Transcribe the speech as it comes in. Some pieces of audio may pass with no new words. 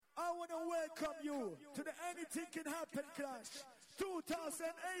welcome you to the Anything Can Happen Clash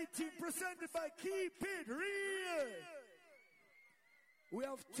 2018, presented by Keep It Real. We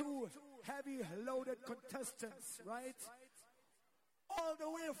have two heavy loaded contestants, right? All the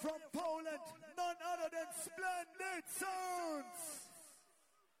way from Poland, none other than Splendid Sounds.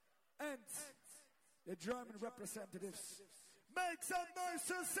 And the German representatives. Make some noise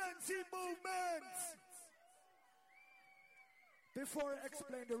for Sensi movement. Before I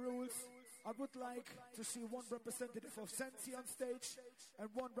explain the rules, I would like to see one representative of Sensi on stage and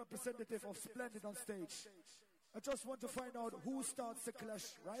one representative of Splendid on stage. I just want to find out who starts the clash,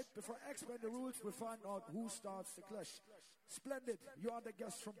 right? Before I explain the rules, we find out who starts the clash. Splendid, you are the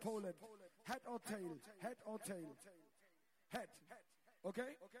guest from Poland. Head or tail? Head or tail? Head.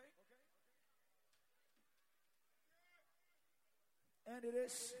 Okay? And it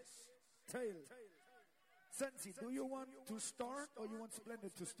is tail. Sensi, do you want to start or you want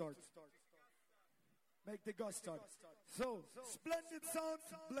Splendid to start? Make the guy start. So, Splendid Sound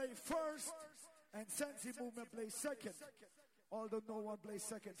play first and Sensi movement play second. Although no one plays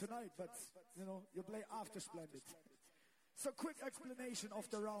second tonight, but you know, you play after Splendid. So quick explanation of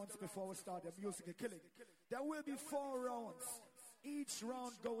the rounds before we start the musical killing. There will be 4 rounds. Each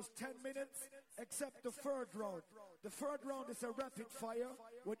round goes 10 minutes, except the third round. The third round is a rapid fire,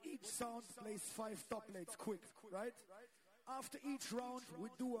 where each sound plays 5 doublets quick, right? After each round, we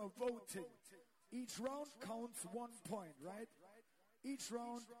do a voting. Each round counts 1 point, right? Each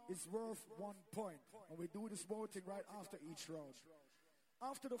round is worth 1 point. And we do this voting right after each round.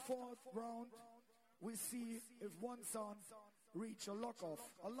 After the 4th round, we see if one sound reach a lock-off.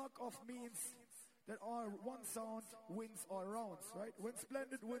 A lock-off means that one sound wins all rounds, right? When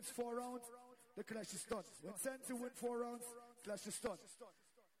Splendid wins 4 rounds, the clash is done. When Sensi wins 4 rounds, clash is done.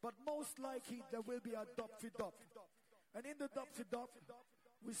 But most likely there will be a dub-fi-dub. And in the dub-fi-dub,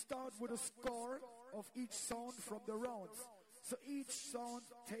 we start with a score of each sound from the rounds. So each sound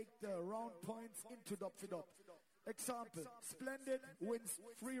take the round points into dub-fi-dub. Example, Splendid wins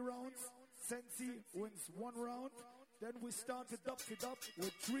 3 rounds, Sensi wins 1 round. Then we start the dub-fi-dub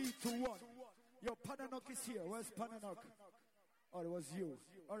with 3-1. Yo, Pananok is here. Where's Pananok? Oh, it was you.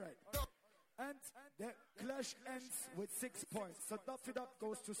 All right. And the clash ends with 6 points. So dub-fi-dub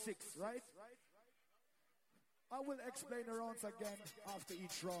goes to 6, right? I will explain the rounds again after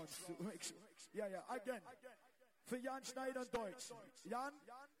each round. So make sure. Ja, again. Für Jan Schneider Deutsch. Jan,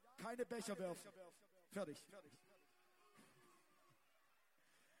 keine Becher werfen. Fertig.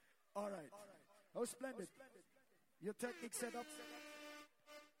 All right. Oh, Splendid. Your technique set up.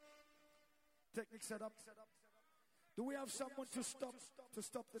 Technique set up. Do we have someone to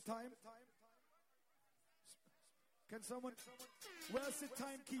stop the time? Can someone? Where's the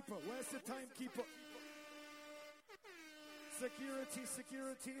timekeeper? Where's the timekeeper?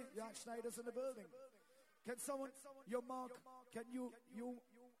 Security. Jan Schneider's in the building. Can someone? Your mark. Can you?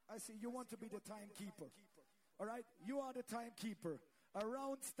 I see you want to be the timekeeper. All right. You are the timekeeper. A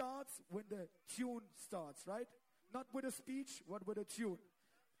round starts when the tune starts, right? Not with a speech, but with a tune.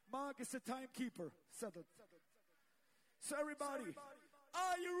 Mark is the timekeeper. Settled. So everybody,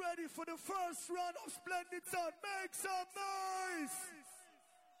 are you ready for the first round of Splendid Sound? Make some noise!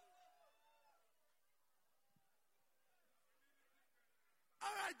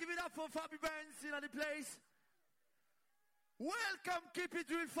 Alright, give it up for Fabi Benz in the place. Welcome, Keep It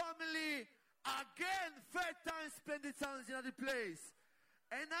Real family. Again, 3rd time Splendid Sounds in the place.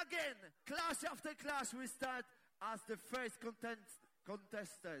 And again, clash after clash, we start as the first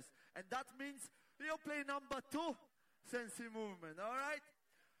contestants. And that means you play number 2, Sensi movement, alright?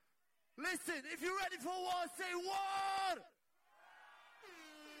 Listen, if you're ready for war, say war!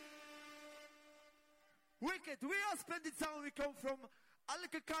 Wicked, we are Splendid Sound. We come from a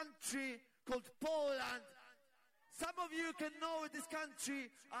little country called Poland. Some of you can know this country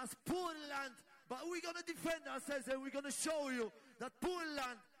as Poland, but we're going to defend ourselves and we're going to show you that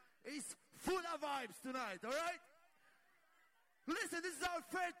Poland is full of vibes tonight, alright? Listen, this is our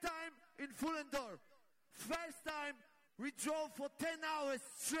 3rd time in Pfullendorf. First time we drove for 10 hours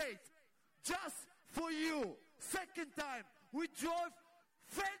straight, just for you. Second time we drove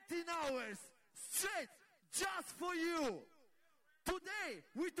 13 hours straight, just for you. Today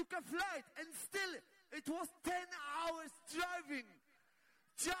we took a flight and still it was 10 hours driving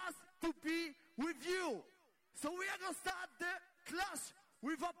just to be with you. So we are going to start the clash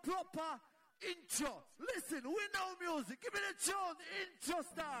with a proper intro. Listen, we know music. Give me the tune, intro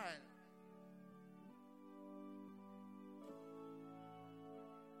style.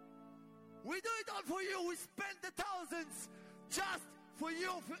 We do it all for you. We spend the thousands just for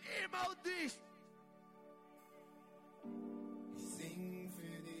you, für immer und dich. Ich sing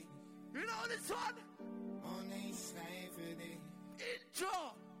für dich. You know this one?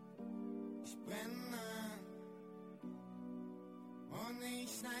 Intro.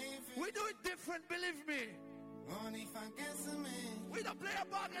 We do it different, believe me. We don't play a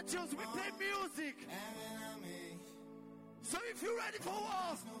bag of tunes, we play music. So if you're ready for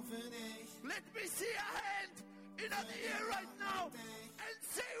war, let me see a hand in the air right now and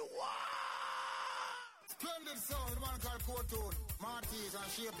say war! Splendid sound, one called Courtoon, Marty's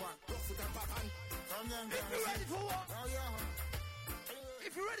and Shaper. If you're ready for war,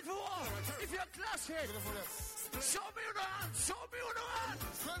 if you're ready for war, if you're a clash head, show me your hand, show me your hand.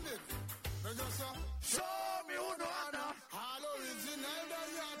 Splendid. Show me your hand. All original,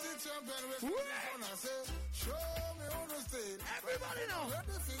 the champion with show me on the stage. Everybody know. Let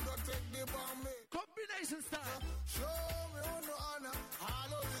the figure take the bomb. Combination style. Show me on the honor.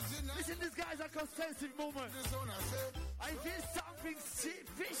 All original. Listen, these guys are consensive movement. I feel something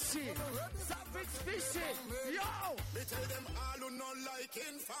fishy. Something's fishy. Yo! Me tell them all who not like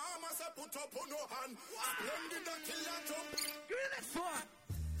informers, I put up on no hand. Splendid that kill that up. Give me the next one.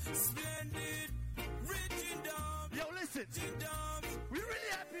 Splendid, rich down. Yo, listen. We're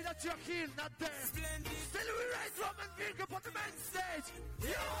really happy that you're here, not there. Splendid. Still we ride drum and drink up on the main stage.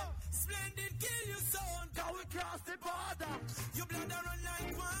 Yo! Splendid, kill your son. Now we cross the border. Your blood run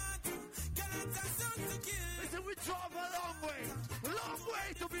like water. Cannot have sons to kill. Listen, we drove a long way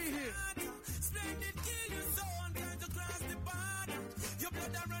to be here. Splendid, kill your son. Trying to cross the border. Your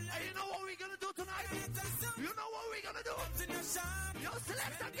blood run like. And you know what we're gonna do tonight? You know what we're gonna do? Yo,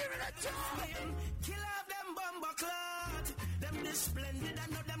 selector, give it a job. Kill off them bomber clot. Them the splendid, I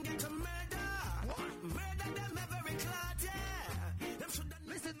know them get to murder. What? Murder them every clot, yeah. Them should have.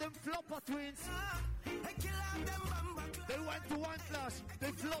 Listen, them flopper twins. Hey, kill off them bomber clot. They went to one clash,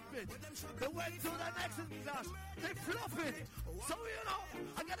 they flop it. They went to the next clash, they flop it. So, you know,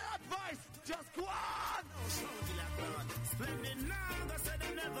 I got an advice. Just go on. Splendid now, they said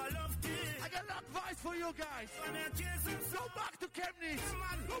they never loved it. I got an advice for you guys. Go back to Chemnitz.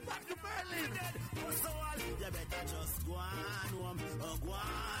 Go back to Berlin. You better just go on home. Oh, go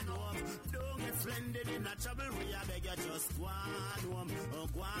on home. Don't get splendid in a trouble. We are beg you just go on home. Oh,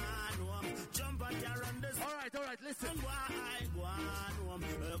 go on home. Jump on your unders. All right, listen. Go on home.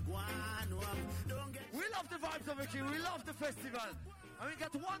 Go on home. Don't get. We love the vibes over here. We love the festival. And we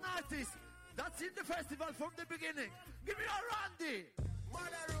got one artist that's in the festival from the beginning. Give me a Randy.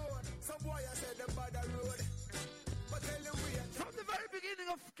 Mother road. Some boy I said them by the road. But tell them we From the very beginning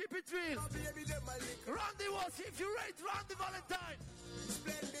of Keep It Real, baby them my lick. Randy was, if you rate Randy Valentine.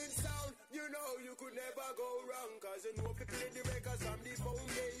 Splendid sound. You know you could never go wrong. Cause you know people in the records from the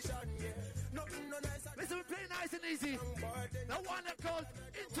foundation. Yeah. Nothing no nice. Listen, we play nice and easy. The one that called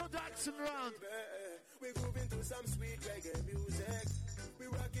Introduction Round. We moving to some sweet reggae music. We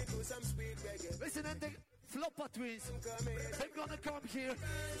rocking to some sweet reggae. Listen, and the flopper twins, they're gonna come here.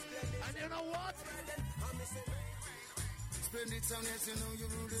 And you know what? Splendid sound, yes, you know you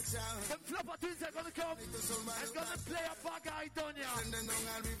rule the town. The flopper twins are gonna come and gonna play a bag I done ya.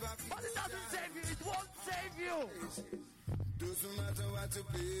 But it doesn't save you, it won't save you. Doesn't matter what you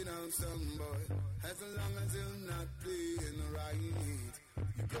play on some boy, as long as you're not playing right,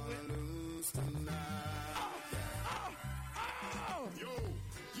 you're gonna lose tonight. Oh!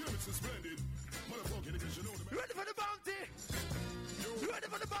 Yo, it's Splendid. Motherfucking because you know the You ready for the bounty? You ready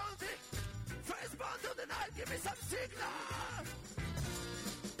for the bounty? First bounty of the night, give me some signal!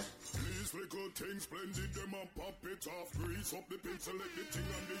 Please little thing Splendid, them and pop it off. Grease up the pencil, let the thing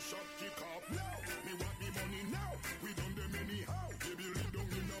and the shot kick off. Now, me want me money now. We done them anyhow. Baby, lay down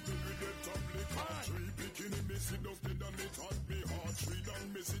in a bed with the tablet. Tree picking in me, sit down, stay down, it hot me hard. Tree down,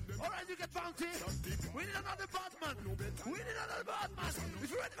 me sit them. Alright, you get bounty. We need another Batman. We need another Batman. If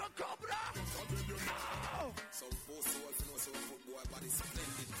you're ready for Cobra. Oh! Some four souls, you know, some football, but it's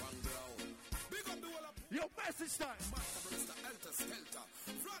Splendid from ground. Big up the whole of Yo, message time. Mr. Elter Skelter.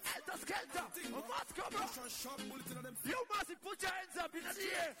 Elter Skelter. Matt Cobra. Yo, Massive, put your hands up in the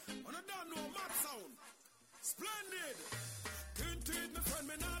air. And I don't know Matt sound. Splendid. Tinted, my friend,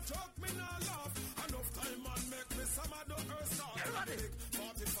 me not joke, me not laugh. Enough time and make me some of the earth start. Everybody.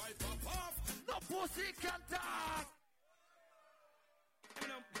 45 pop off. No pussy can talk.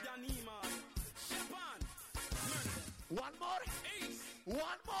 One more.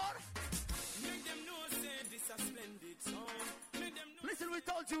 One more. Make them know say this a splendid song. Make them know Listen, we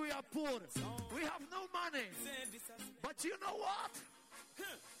told you we are poor. We have no money. say this a But you know what?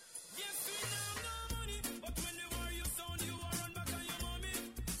 Yes, we have no money, but when you are your son, you are run back on your mommy.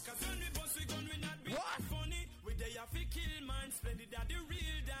 Cause when we bust we gun, we not be What? funny. We they have to kill man, Splendid that the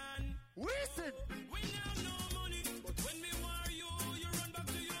real Dan. Listen. We have no money, but when we war you, you run back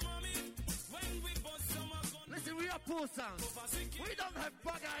to your mommy. poor sound. We don't have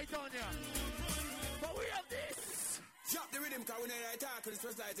bug-eyed on ya. But we have this. Chop the rhythm, cause when I talk, it's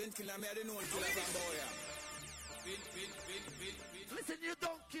first light and kill me, I don't know until I'm boy. Listen, you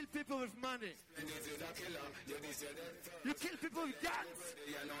don't kill people with money. You kill people with guns.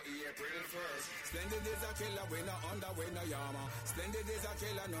 Splendid is a killer, we no under, we no yama. Splendid is a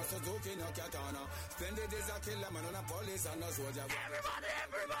killer, no Suzuki, no Katana. Splendid is a killer, man, no police and no soldier. Everybody,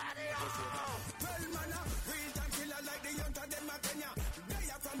 oh! Well, man, real time killer like the hunter, them a Kenya. They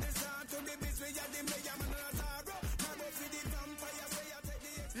are from the sun to the beach, we are the mayor, man, no Zaro. Now go see the vampire, say I take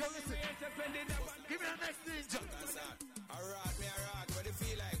the... Yo, listen, give me the next ninja. Alright, what do you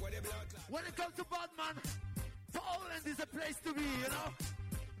feel like, what do you blood like? When it comes to Batman, Poland is a place to be, you know?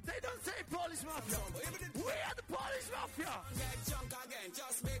 They don't say Polish Mafia. We are the Polish Mafia. Get drunk again,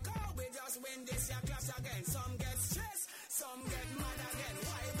 just because we just win this year clash again. Some get stressed, some get mad again.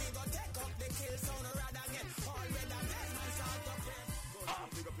 Why we go take up the kill sound rad again? All red again, man, start to pray.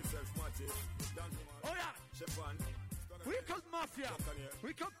 Pick up yourself, Matty. Oh yeah, Chefan. we call Mafia,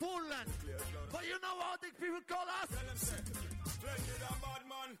 we call Poland. But you know how the people call us? Splendid and bad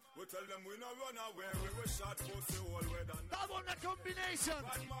man. We tell them we no run away. We will shot pussy all way down. That one a combination.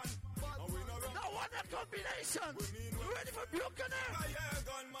 Bad man. And we no run. That one a combination. You ready for Buchanan? Yeah,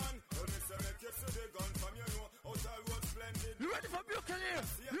 gun man. When they say make you see the gun from you know. Outside road splendid. You ready for Buchanan?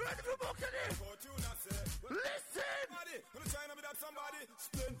 You ready for Buchanan? Fortuna say. Listen! Somebody, when trying to be that somebody.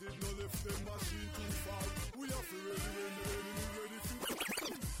 Splendid no left them machine too far. We have to ready to.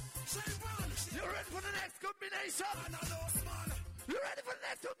 You ready for the next combination? You ready for the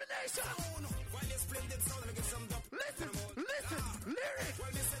next combination? While you splendid sound, let me get some dub. Listen, lyrics.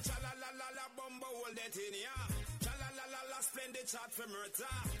 Well, this is cha-la-la-la-la, bomba, hold that in ya. Cha-la-la-la-la, splendid shot for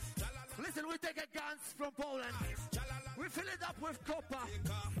murder. Listen, we take a guns from Poland. We fill it up with copper.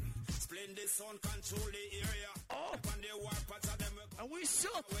 Splendid sound control the area. Oh. And they work parts of them. And we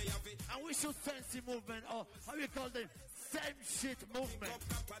shoot. And we shoot Sensi movement. Or how you call them? Same shit movement.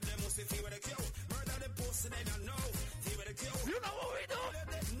 You know what we do?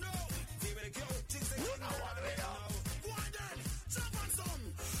 You know what we do? Go on then, jump on son.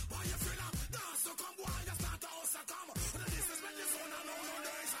 Why you feel up? Dance to come, why you start to house a come? This is when you zone and no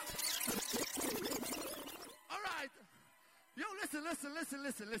there is a... All right. Yo, listen.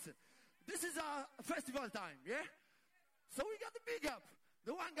 This is our festival time, yeah? So we got the big up.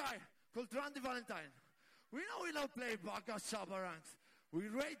 The one guy called Randy Valentine. We know we don't play Baga Shabba ranks. We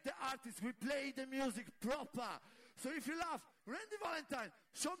rate the artists. We play the music proper. So if you laugh, Randy Valentine,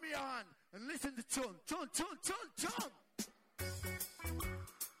 show me your hand and listen to tune.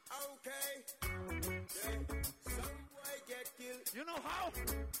 Okay. Some boy get killed. You know how?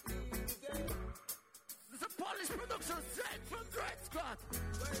 It's a Polish production straight from Dread Squad.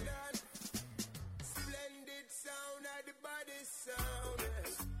 Well done. Splendid sound at the body sound.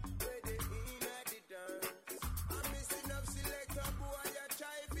 Where they in at the dance. I'm missing up selector boy, you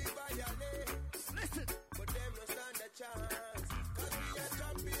try to violate. Listen. But them no stand a chance. Cause we are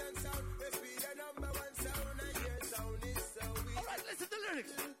champion sound. Yes, we the number one sound. And your sound is so weak. Alright, listen to the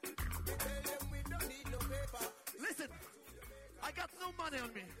lyrics. We tell them we don't need no paper. Listen. I got no money on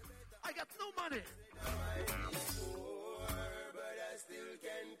me. I got no money. But I still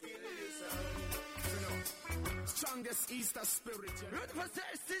can kill you sound. Strongest Easter spirit, You ready for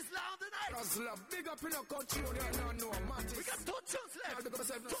this loud tonight? Guzzler, big up in a country, you don't know, Matty. We got 2 tunes left. Big up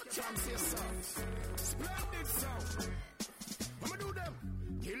yourself, no skip. Splendid sound. I'ma do them.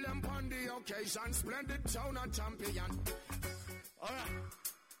 Kill them on the occasion. Splendid sound and champion. Alright.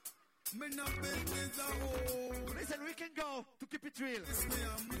 Me no business a hole. Listen, we can go to Keep It Real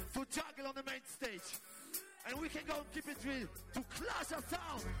to juggle on the main stage. And we can go keep it real to clash a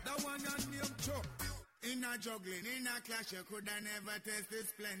sound. The one on name Chuck. In a juggling, in a clash, you could have never test the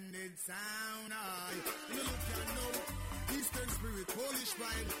splendid sound. You look and know, Eastern spirit, Polish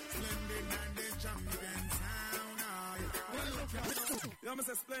pride, splendid and the champion sound. You look and know. You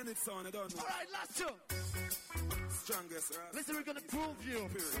know, splendid sound, I don't know. Alright, last two. Strongest, right? Listen, we're gonna prove you.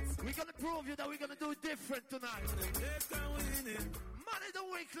 We're gonna prove you that we're gonna do it different tonight. Money don't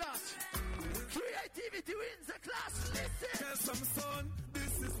win clash. Creativity wins the clash. Listen. Tell some son,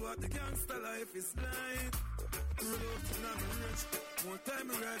 this is what the gangster life is like. Road not rich. More time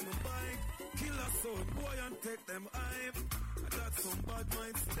I ride my bike. Kill a son, boy, and take them hype. I got some bad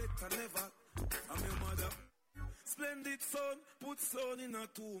minds, they can never. I'm your mother. Splendid son, put son in a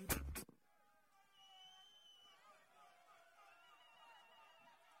tomb.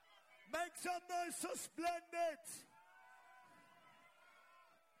 Make some noise so Splendid.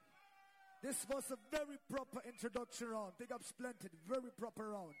 This was a very proper introduction round. Big up Splendid, very proper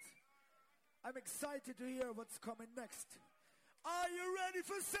round. I'm excited to hear what's coming next. Are you ready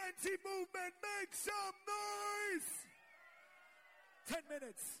for Sensi movement? Make some noise! 10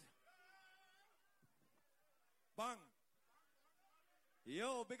 minutes. Bang.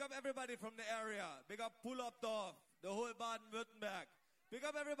 Yo, big up everybody from the area. Big up Pfullendorf, the whole Baden-Württemberg. Big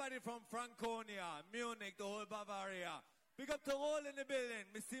up everybody from Franconia, Munich, the whole Bavaria. Big up to all in the building.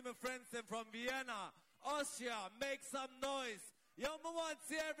 Me see my friends them from Vienna, Austria. Make some noise. Yo, me want to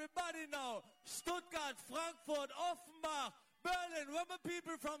see everybody now. Stuttgart, Frankfurt, Offenbach, Berlin. Where my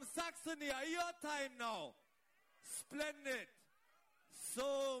people from Saxony? Are your time now? Splendid.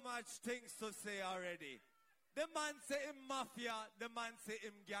 So much things to say already. The man say him mafia, the man say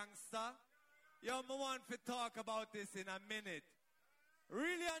him gangster. Yo, me want to talk about this in a minute.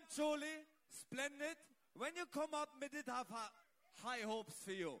 Really and truly, Splendid. When you come up, me did have high hopes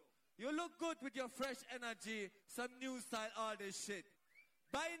for you. You look good with your fresh energy, some new style, all this shit.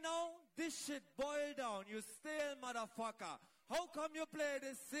 By now, this shit boiled down. You stale motherfucker. How come you play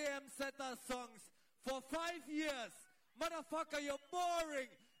the same set of songs for 5 years? Motherfucker, you're boring.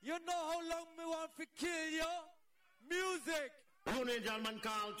 You know how long me want to kill you? Music. Who need y'all man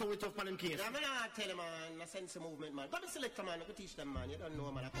call to it up on him case? Yeah, man, I tell you, man, a sense of movement, man. Got to select a man, I could teach them, man. You don't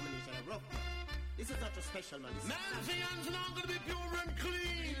know, man, a combination of rough, man. This is not a special, man. This Man's not going to be pure and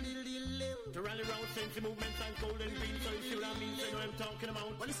clean. To rally round Sensi movements and golden green, so you see what I mean, so you know what I'm talking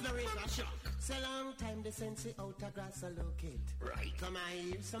about. Well, listen to Razor Shock. So long time the Sensi out of grass, I look it. Right. Come I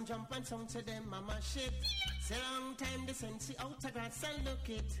hear some jump and some to them, mama shit. So long time the Sensi out of grass, I look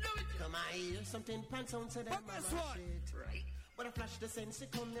it. Come I hear something pants on to them, mama shit. Right. But I flash the Sensi,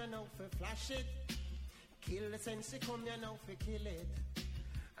 come here now for flash it. Kill the Sensi, come here now for kill it.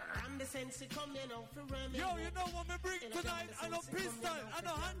 Ram the Sensi, come here now for ram it. Yo, you know what me bring tonight? I know pistol, I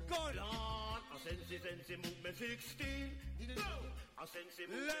know handgun. Lord, a Sensi movement 16. A Sensi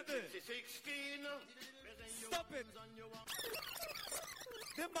movement 16. Stop it.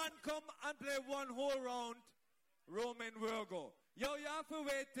 The man come and play one whole round, Roman Virgo. Yo, you have to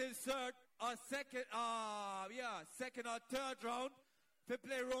wait till second or third round to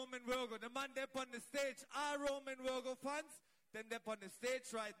play Roman Virgo. The man there on the stage are Roman Virgo fans. Then they're on the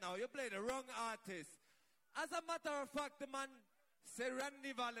stage right now. You play the wrong artist. As a matter of fact, the man say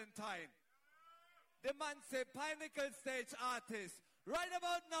Randy Valentine. The man say Pinnacle stage artist. Right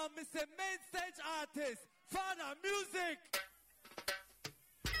about now, me say main stage artist. Father, music!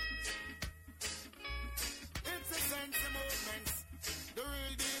 It's a Sensi movement, the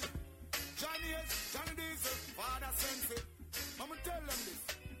real deal. Johnny Diesel, Father Sensi. I'ma tell them this.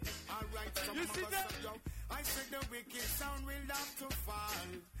 Alright, some you of see us that? are young. I said the wicked sound will have to fall.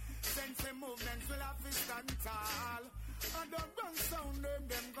 Sensi movements will have to stand tall. And the wrong sound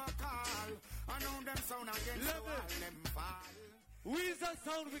them go call. I know them sound against the wall, them fall. Weezer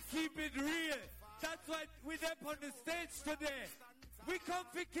sound, we keep it real. That's why we them on the stage today. We come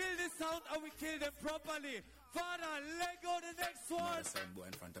to kill this sound and we kill them properly. Father, let go the next one. Sound boy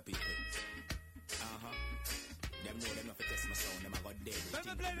in front of people. Them know them not to test my sound. Them I got dead. Let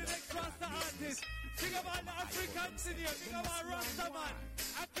me play the next Rasta artist. Think about the Africans in here. Think about Rasta man.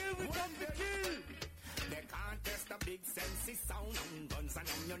 Until we come to kill. They can't test the big Sensi sound. Guns and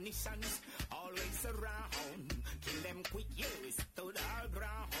ammunitions always around. Kill them quick, yeah, we stood our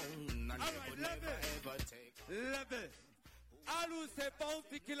ground. And all right, level. Ever take. Level. All who say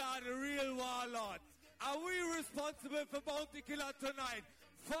Bounty Killer are the real warlord. Are we responsible for Bounty Killer tonight?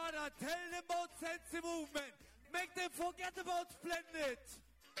 Father, tell them about Sensi movement. Make them forget about Splendid.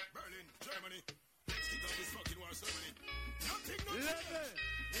 Berlin, Germany. Stick up this fucking war ceremony. Nothing.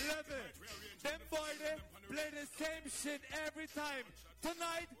 Level. Them boy, they play the same shit every time.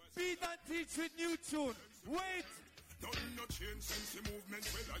 Tonight, beat and teach with new tune. Wait. Nothing no change since the movement.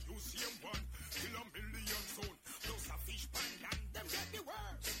 Well, I use same one. Kill a million zone. Those a fish pan land. Them get the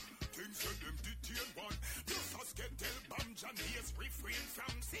worst. Things that them detain one. Just us get tell Bam Janice refrain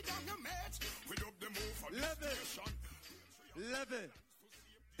from sit down your match. We up them over the station. Level.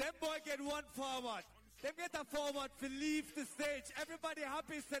 Them boy get one forward. Them get a forward to leave the stage. Everybody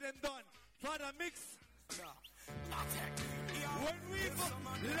happy said and done. Father, mix.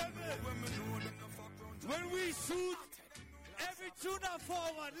 When we shoot, every tuner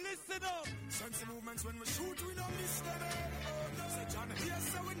forward, listen up. Sensi movements when we shoot, we don't miss them. Say John,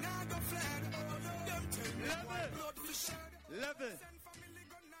 yes, so we not go flat. Them tell me why blood we shed. Level.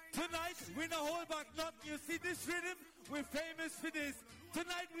 Tonight, we no hold back nothing. You see this rhythm? We're famous for this.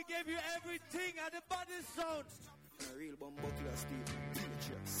 Tonight, we gave you everything at the body sound. A real bumbuckler Steve.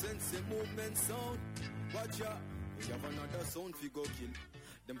 Sensi movement sound. Watch out. You have another sound fi go kill.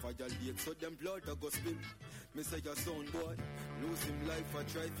 Them violate, so them blood a go spill. Me say your sound boy, lose him life a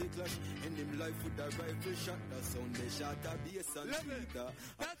try to clash. End him life with a rifle shot. That sound they shot a bass and leader.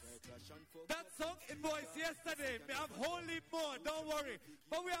 That song invoice yesterday. We have whole heap more, don't worry.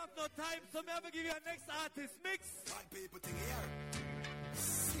 But we have no time, so me have to give you a next artist mix. Bad people thing here.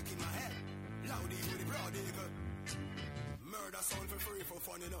 Sick in my head. Loudy with the broad eagle. Murder sound for free for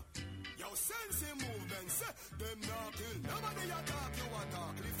fun, you know. Yo, Sensi movement, say, them not kill. Nobody attack, you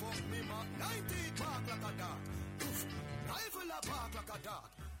attack. Lift up me, man. 90 bark like a dog. Rifle a bark like a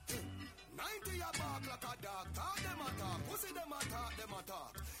dog. 90 a bark like a dog. Talk them attack. Pussy them attack, them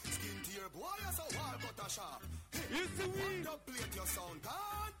attack. Skin tear, boy, you so wall cut a sharp. You see we? Don't plate your sound,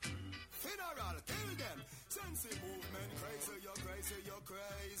 God. Funeral, kill them. Sensi movement, crazy, you're crazy, you're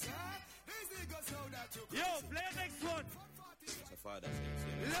crazy. These niggas know that you crazy. Yo, play next one. So far, that's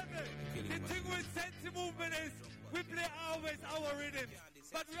it. Listen, the thing with Sensi movement is we play always our rhythms,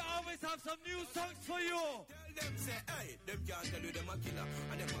 but we always have some new songs for you. Tell them say, hey, them can't tell you them a killer,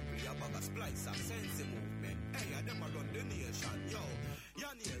 and them a play a bag of splice of Sensi movement. Hey, and them a run the nation, yo.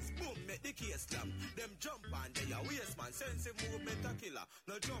 Your ears, boom, make the case slam. Them jump on they a waste man. Sensi movement a killer.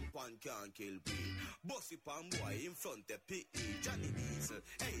 No jump on can't kill beat. Bossy pan boy in front of P.E. Johnny Diesel.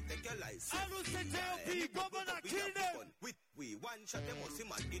 Hey, take your license. I will say J.O.P. Governor, kill them. With we one shot them must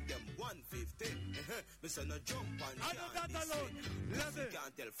man give them 150. Mr. No jump on I know that alone. Listen.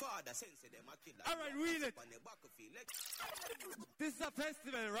 Can't tell father Sensi them a killer. Alright, read it. This is a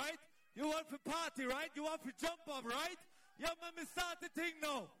festival, right? You want to party, right? You want to jump up, right? Yeah, man, me start the thing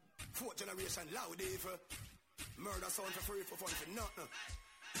now. Fourth generation loud evil. Murder sound for free for fun for nothing.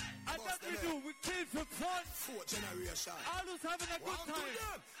 And that we do, we kill for fun. Fourth generation. Always having a good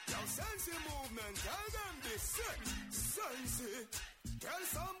time. Yo, Sensi movement, tell them this. Sensi, tell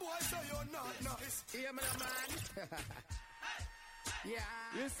some boys say you're not nice. Hear me, man. Yeah.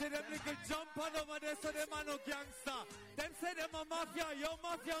 You see them little jump on over there, so them are no gangster. Them say them a mafia. Your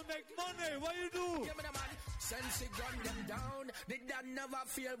mafia make money. What you do? Hear me, man. Sensi gun them down. Did that never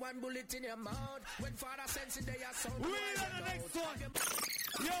feel one bullet in your mouth? When father Sensi they are sound. We on the next one.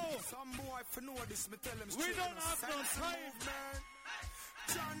 Yo. Some boy for know this, me tell them we don't have no time.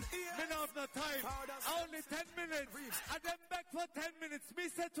 John here. Me don't have no time. Only 10 minutes. And then back for 10 minutes. Me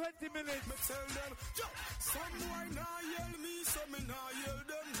say 20 minutes. Me tell them, yo, some boy nah yell me, so me nah yell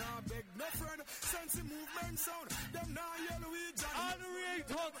them, nah beg no friend. Sensi movement sound, them nah yell we John. All the real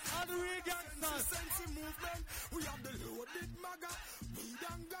talk, all the real gangsters. Sensi movement, we have the loaded maga, we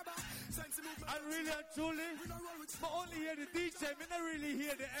done gaba. Sensi movement. And really and truly, I only hear the DJ, me not really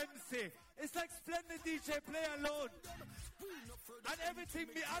hear the MC. It's like Splendid DJ play alone. And everything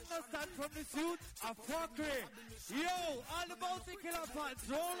me understand from this youth, a fuckery. Yo, all about the killer fans,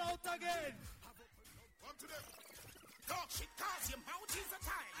 roll out again. Come to them. Talk shit, cause your mouth is a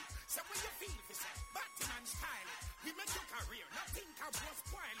time. So when you feel this, Batman style it. We make your career, not think I was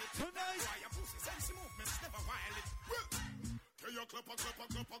spoil it. Tonight. Why your pussy Sensi movements never wild it. Tell your clapper.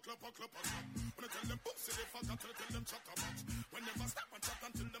 When I tell them pussy, they forgot to tell them chatterbox. When never stop and chat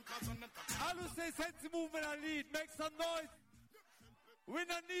until them cause on them. I will say Sensi movement and lead, make some noise. We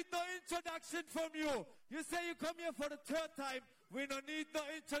don't need no introduction from you. You say you come here for the third time. We don't need no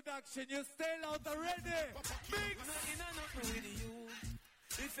introduction. You stay out already. Mix. Nothing with you.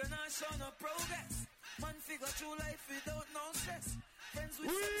 If you're not showing no progress, man figure through life without no stress. Friends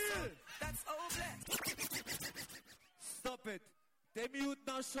with some, that's all blessed. Stop it. Them youth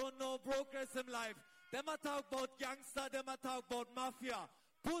not show no progress in life. Them a talk about gangster. Them a talk about mafia.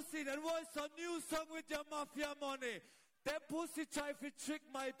 Pussy, then voice some new song with your mafia money. Them pussy try to trick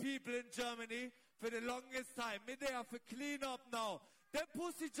my people in Germany for the longest time. Me they have to clean up now. Them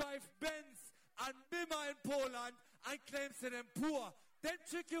pussy drive Benz and Bima in Poland and claims that them poor. Them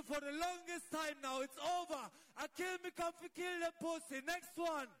trick you for the longest time now. It's over. I kill me come to kill them pussy. Next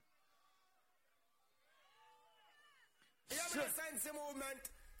one. Yeah, me the Sensi movement.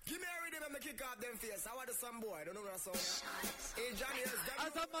 Give me a rhythm and me kick off them face. I want some boy. Don't know what I'm saying. Hey, Johnny,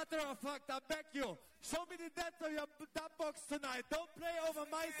 as a matter of fact, I beg you, show me the depth of your that box tonight. Don't play over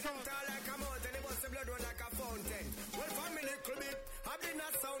my song. Tall like a mountain, it must blood run like a fountain. Well, for me little bit, I've been a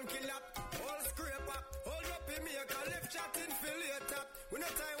sound killer. All scrape up, hold up in me, I can left chatting, fill your tap. We no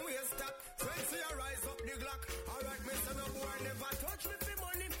time we stop. Sensi, I rise up the Glock. Alright, me son of boy, never touch me for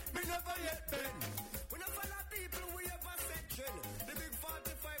money. Me never yet been. We no follow people, we ever section. The big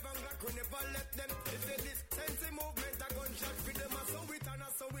 45 and Glock, we never let them. If they this Sensi movement, a gunshot for them. I saw it and I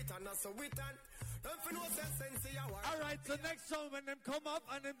saw it and I saw it and. Alright, so next song when them come up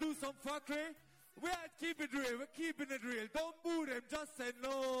and them do some fuckery, we are keep it real, we're keeping it real. Don't boo them, just say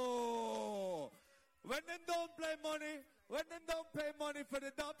no. When them don't play money, When they don't pay money for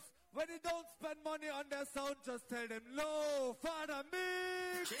the dubs, when they don't spend money on their sound, just tell them, no, Father,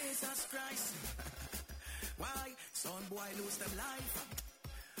 me. Jesus Christ. Why? Son boy lose them life.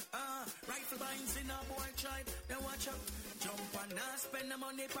 Rifle binds in a boy tribe. They watch out. Jump and not spend the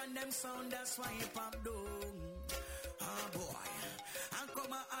money on them sound. That's why hip hop down. Boy. And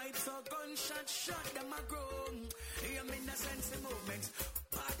come a hype so gunshot shot them a grown. Hear me in the Sensi movements.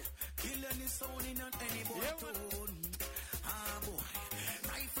 Bad. Kill any sound in any boy tone. Boy.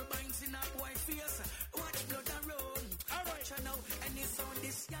 Rifle binds in a boy face. Watch blood and run. Alright. Watch now. Any sound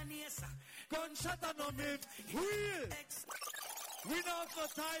this yanesa. Gunshot and on him. Real. We don't have no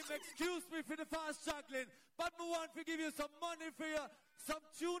time, excuse me for the fast juggling, but we want to give you some money for your, some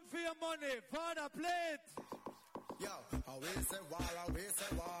tune for your money. Father, play it. Yo, how we say war, how we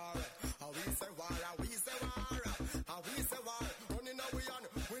say war, how we say war, how we say war, how we say war. Running now we on,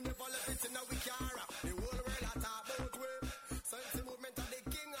 we never left it in our car. The whole world a talk about we. Sensi movement of the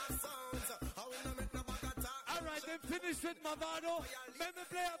king of sounds. How we no make no bag attack. All right, then finish with Mavado. Let me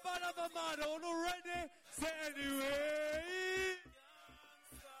play a bad of Mavado. You ready? Say anyway.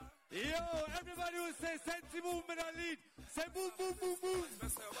 Yo, everybody will say Sensi movement and lead. Say move, move, move, move.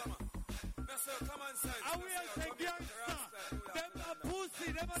 Mr. Obama. Mr. Come on, Sensi. And we are say gangsta. Them a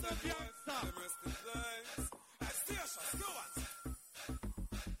pussy, them a no gangsta.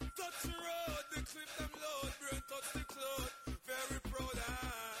 Touch the road, the clip them load. Brain touch the cloud. Very proud,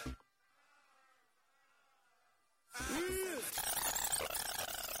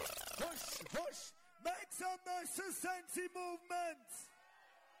 Hush, hush. Make some noise to Sensi movement.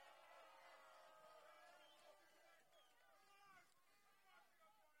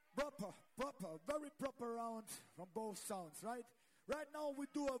 Proper, very proper round from both sounds, right? Right now we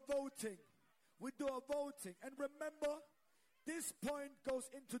do a voting. And remember, this point goes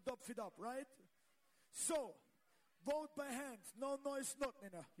into dub fit up, right? So, vote by hands, no noise, nothing.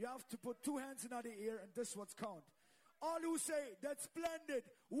 You have to put 2 hands in the air and this what's count. All who say that Splendid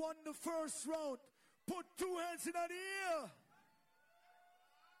won the first round, put 2 hands in the air.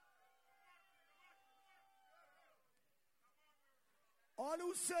 All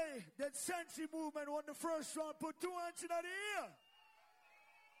who say that Sensi movement won the first round, put 2 hands in the air.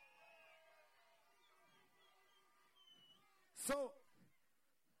 So,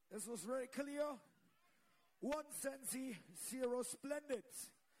 this was very clear. 1 Sensi, 0 Splendid.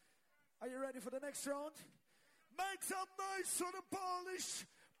 Are you ready for the next round? Make some noise for the Polish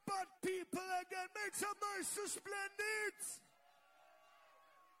bad people again. Make some noise to Splendid.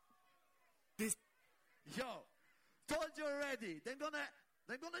 Yo, told you already. They're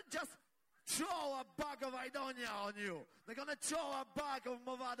gonna just throw a bag of Idonia on you. They're gonna throw a bag of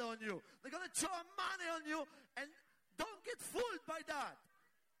Movado on you. They're gonna throw money on you, and don't get fooled by that.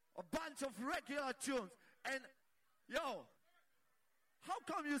 A bunch of regular tunes. And yo, how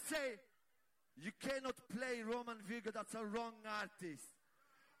come you say you cannot play Roman Virgo? That's a wrong artist.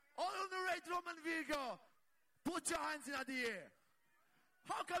 All on the right, Roman Virgo. Put your hands in the air.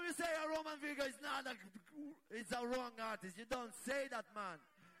 How come you say a Roman Virgo is not it's a wrong artist? You don't say that, man.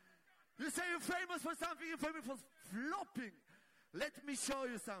 You say you're famous for something, you're famous for flopping. Let me show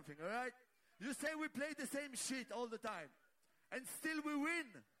you something, all right? You say we play the same shit all the time, and still we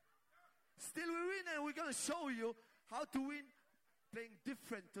win. Still we win, and we're going to show you how to win playing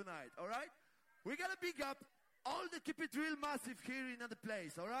different tonight, all right? We're going to big up all the Keep It Real Massive here in the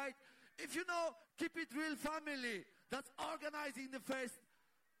place, all right? If you know Keep It Real family that's organizing the fest,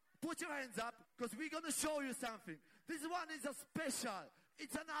 put your hands up, because we're going to show you something. This one is a special.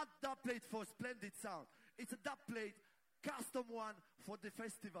 It's an art dub plate for Splendid Sound. It's a dub plate, custom one for the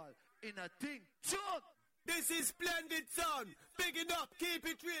festival in a thing. Tune! This is Splendid Sound. Big enough, Keep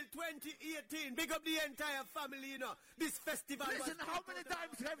It Real 2018. Big up the entire family, you know. This festival. Listen, how many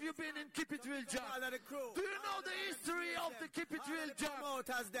times have you been in Keep It Real Jam? Do you know the history of the Keep It Real Jam?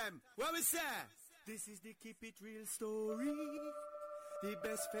 Promoters them. What we say? This is the Keep It Real story. The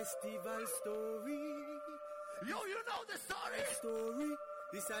best festival story. Yo, you know the story?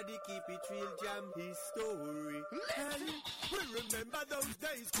 This are the Keep It Real Jam history. Listen. We remember those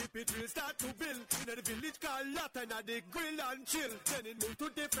days, Keep It Real start to build. In the village called Latin, at the grill and chill. Then it moved to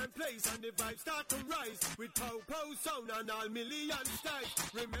different place and the vibes start to rise. With pow-pow sound and all million styles.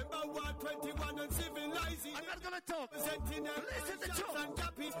 Remember War 21 and civilizing. I'm not gonna talk. Listen to Joe.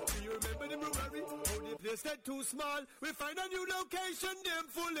 Do you remember the brewery? Oh, the place that too small. We find a new location named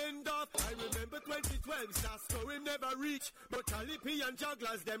Pfullendorf. I remember 2012, Sasco him never reach. But Calipi and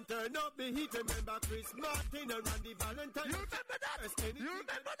Jugglers, them turn up the heat. Remember Chris Martin and Randy Valentine. You remember that? You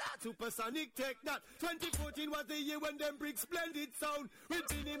remember that? Supersonic, take that. 2014 was the year when them bring Splendid sound. With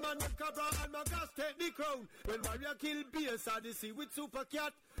Beanie Man, Cabra, and Magas take the crown. When Warrior kill Bass, Odyssey with Super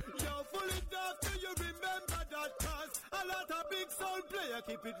Cat. Yo, Pfullendorf, do you remember that? Cause a lot of big sound player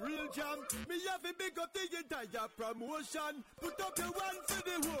keep it real jam. Me have a big up the entire promotion. Put up the one for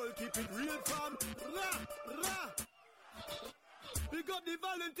the whole, keep it real fam. We got the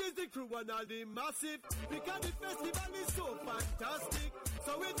volunteers, the crew and all the massive. Because the festival is so fantastic.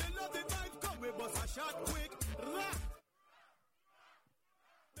 So when they love the vibe, come we bust a shot quick.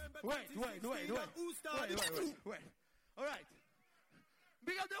 Wait. All right.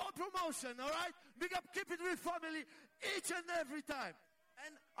 Big up the whole promotion, all right? Big up Keep It Real Family each and every time.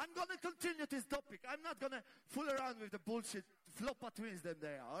 And I'm going to continue this topic. I'm not going to fool around with the bullshit flopper twins them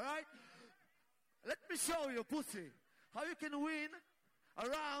there, all right? Let me show you, pussy, how you can win a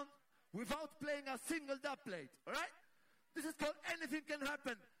round without playing a single dub plate, all right? This is called Anything Can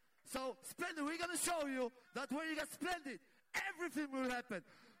Happen. So, Splendid, we're going to show you that when you get Splendid, everything will happen.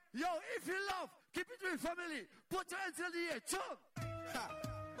 Yo, if you love Keep It Real Family, put your hands in the air, chunk.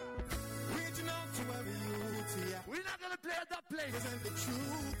 Reaching out to every youth, yeah. We're not going to play a dub plate. Present the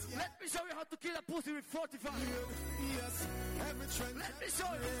truth, yeah. Let me show you how to kill a pussy with 45. Yes, every trend. Let me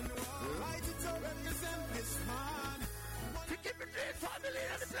show you. Light it up, represent this man. To keep it real family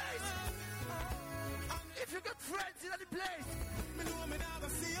in the place. If you got friends in the place, me know me never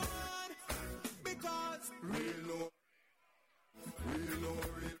see on. Because real low.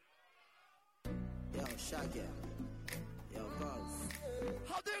 Yo, Shaggy. Yo, girls.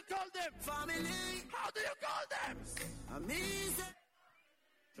 How do you call them? Family. How do you call them? Amazing.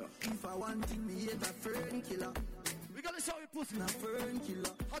 If I want thing, me hate a fern killer. We're gonna show you pussy. A fern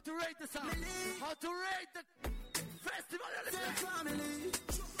killer. How to rate the sound. How to rate the festival in the place. Family.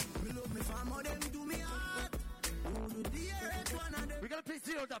 Me love me family, them do me heart. We're gonna play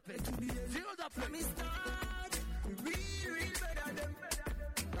zero that play. Zero that play. Me start. Real better than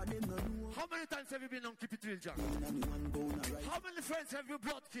How many times have you been on Keep It Real, John? How many friends have you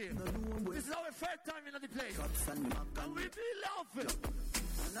brought here? This is our third time in the place. And we be laughing.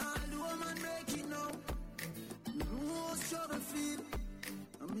 And all the woman breaking now. Me know struggle feel.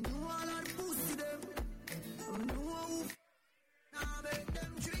 And me know all that pussy them. And me know who now make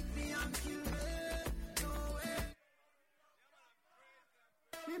them trick me and kill me. No way.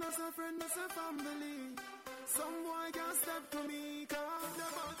 Me not a friend, not a family. Some boy can't step to me. Cause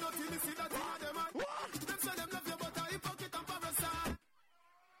them all dirty, me see that all them are. What? Them say them love you, but I hypocrite and parasite.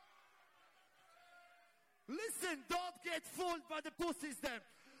 Listen, don't get fooled by the pussies them.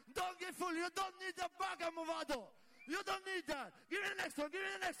 Don't get fooled. You don't need a bag of movado. You don't need that. Give me the next one. Give me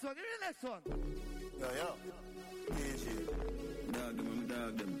the next one. Give me the next one. Yo. Easy. Dog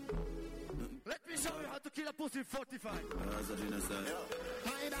them. Let me show you how to kill a pussy in 45. Hide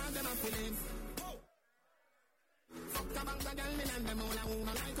on them and feelings. Fuck the bank, the girl, me and them all I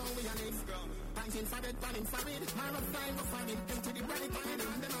wanna like how we are live. Punching for it, running for it. My rough time, rough for it. Into the bright, hide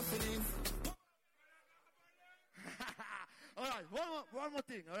on them and feelings. All right, one more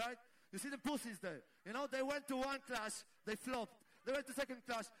thing, all right? You see the pussies there. You know, they went to one clash, they flopped. They went to second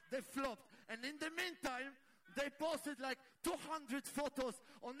clash, they flopped. And in the meantime, they posted like 200 photos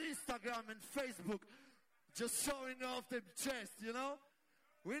on Instagram and Facebook just showing off their chest, you know?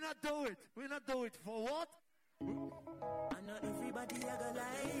 We not do it. We not do it. For what? I know everybody I go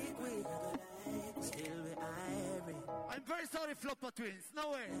like we, still we irie. I'm very sorry, Flopper Twins. No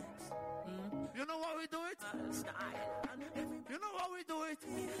way. You know why we do it? You know why we do it?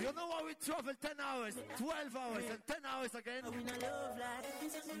 You know why we travel 10 hours, 12 hours, and 10 hours again? We not love like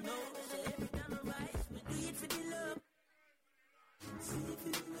this, no. So every time I rise, we do it for the love. Do it for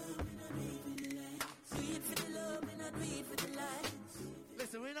the love, we not do it for the lights. Do it for the love, we not do it for the lights.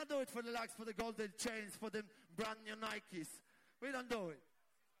 Listen, we don't do it for the likes, for the golden chains, for the brand new Nikes. We don't do it.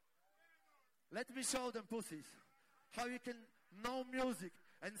 Let me show them pussies how you can know music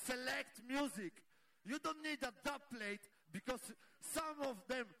and select music. You don't need a dub plate because some of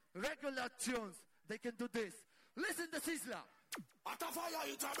them regular tunes, they can do this. Listen to Sizzler. At a fire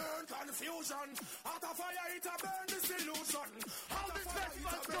it a burn confusion. At a fire it a burn disillusion. How this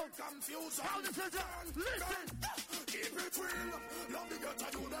festival goes? Confusion. How this festival? Listen. Keep it real. Love the ghetto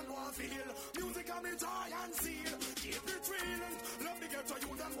you don't want feel. Music and me joy and seal. Keep it real. Love the ghetto you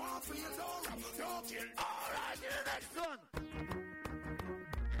don't want feel. Don't rap, don't kill. Alright, get the next one.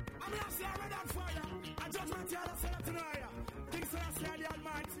 I'm not saying red on fire. I judgment here I say tonight. Things that I say the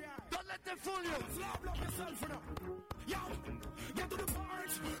Almighty. Don't let them fool you. Love yourself for now. Yo, get to the point.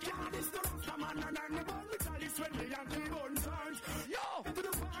 God is the Rasta man and I'm the one with Alice when we and the gun turns. Yo, Get to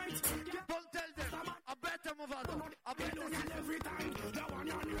the point. don't tell them. I bet them over. I bet them. Every time, the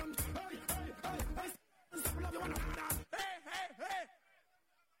one on you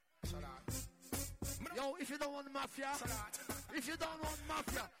mafia, if you don't want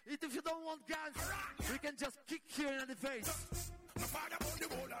mafia, if you don't want guns, we can just kick you in the face. My father on the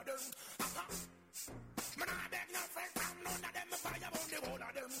whole of them. Man, I beg no friend from none of them. My fire on the whole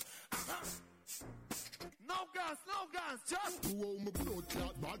of them. No guns, just. To all my blood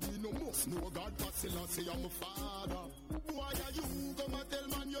clot body, no must know God, but still I say I'm a father. Why are you gonna tell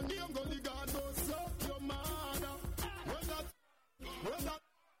man your name, go the God, go suck your mother? Well that,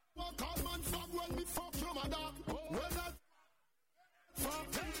 what call man fuck when me fuck your mother? Well that,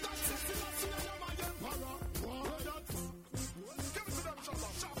 fuck that system, I see I'm my emperor. Well that, give it to them,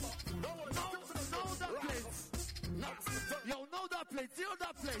 Shabba. Know that place. Yo, know that place, know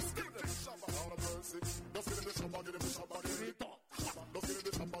that place. Give them Shabba, all the mercy. Just give them the Shabba, give them the Shabba, give them the Just give them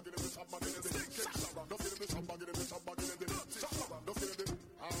the Shabba, give them the Shabba, give them the Shabba. Just give them the Shabba, give them the Shabba, give them the Shabba. Just give them the,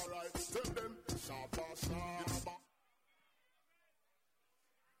 all right, tell them Shabba, Shabba.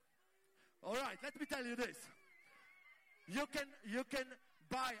 All right, let me tell you this. You can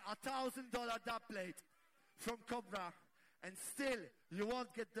buy $1,000 dub plate from Cobra and still you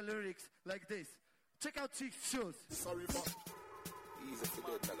won't get the lyrics like this. Check out Chief's shoes. Sorry for Easy to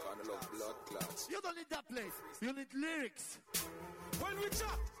do that on the blood clots. You don't need that place. You need lyrics. When we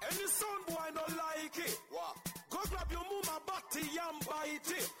chat, any sound boy don't like it. What? Go grab your mama body and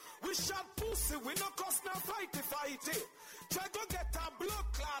bite it. We shot pussy, we no cost no fight it. Try go get a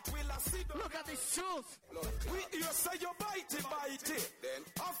blood clot, we'll see the... Look at these shoes. We hear say you bite it. Then?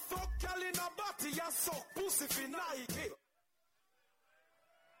 A fuck girl in a body, you suck pussy for Nike.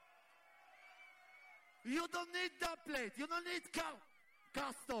 You don't need that plate. You don't need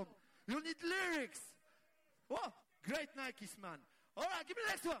custom. You need lyrics. Whoa, great Nikes, man. All right, give me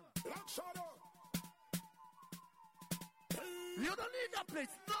the next one. Black Shadow. You don't need that plate.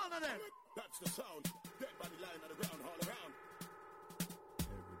 None of them. That's the sound. Dead body lying on the ground all around.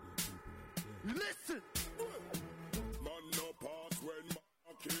 Listen. Man no pass when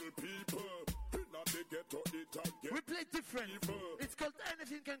man kill people. Not they get to it again. We play different. It's called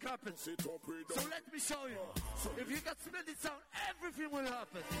Anything Can Happen. Sit up with So let me show you. If you got Splendid sound, everything will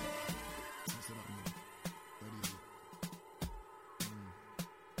happen.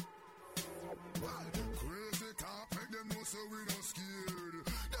 Crazy talk, make them know so we not scared.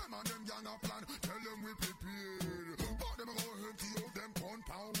 Them and them gang a plan, tell them we prepared. But them go empty out them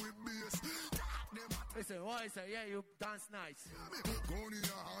compound with bass. Listen, what is that? Yeah, you dance nice. Gun in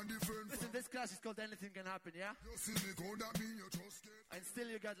your hand, different. Listen, this class is called Anything Can Happen, yeah? You see me go, that mean you just get And still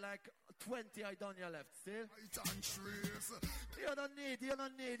you got like 20 Idonia left, still? right and trace. You don't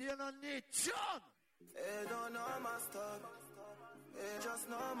need. John! They don't know my stuff. They just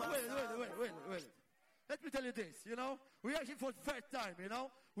know my Wait. Let me tell you this, you know? We are here for the first time, you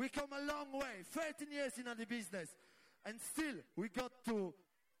know? We come a long way, 13 years in the business. And still, we got to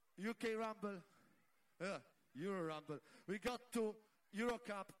UK Rumble, Euro Rumble. We got to Euro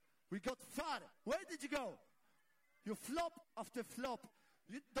Cup. We got far. Where did you go? You flop after flop.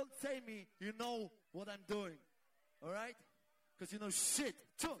 You don't say me, you know what I'm doing. All right? Because you know shit.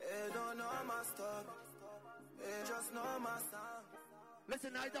 Chunk. They don't know my stuff. They just know my sound.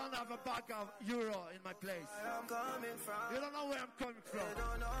 Listen, I don't have a bag of euro in my place. Where I'm coming from. You don't know where I'm coming from. They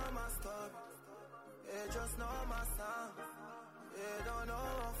don't know my stuff. They just know my sound. They don't know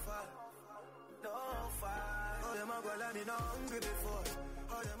how far. No fight. Oh, them a go let me know hungry before.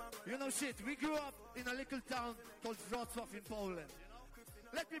 Oh, them a go... You know shit, we grew up in a little town called Wrocław in Poland.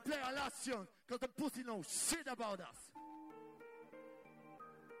 Let me play our last tune, because the pussy knows shit about us.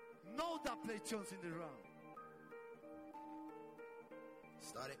 No that play tunes in the round.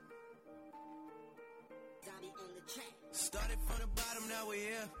 Start it. Started from the bottom, now we're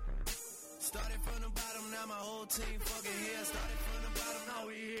here. Started from the bottom, now my whole team fucking here. Started from the bottom, Now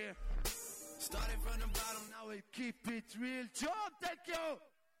we here. started from the bottom, now Now we keep it real. John, thank you.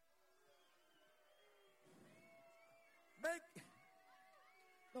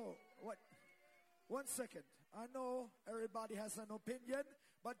 No, what? 1 second. I know everybody has an opinion,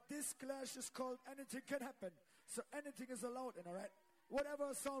 but this clash is called Anything Can Happen. So anything is allowed, all right?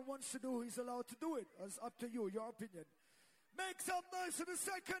 Whatever a sound wants to do, he's allowed to do it. It's up to you, your opinion. Make some noise for the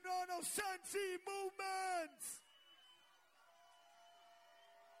second round of Sensi movements.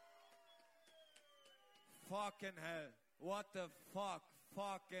 Fucking hell. What the fuck?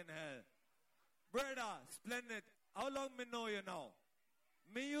 Fucking hell. Brother, Splendid, how long me know you now?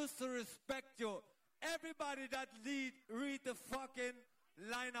 Me used to respect you. Everybody that read the fucking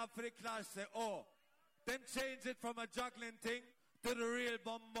lineup for the clash say, oh, then change it from a juggling thing to the real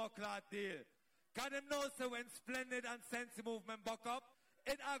bomb-clot deal. Cause them know say when Splendid and Sensi movement buck up,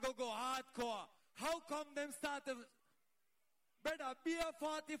 it a go hardcore. How come them start to... Brother, be a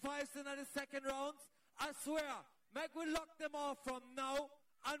 45 in the second rounds? I swear, Make we lock them off from now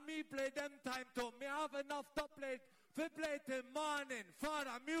and me play them time too. Me have enough to play till morning.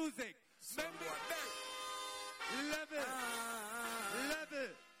 Father, music. Level.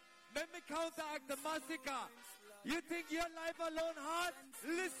 Let me counteract the massacre. You think your life alone hard?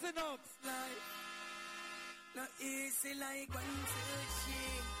 Listen up. Not easy like 1, 2, 3.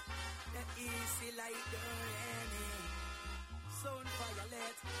 Not easy like the enemy. Sound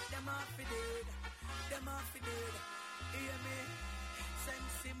violate. Them off it dead. Them off it dead. Hear me?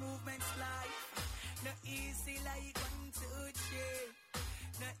 Sensi movements life. Not easy like 1, 2,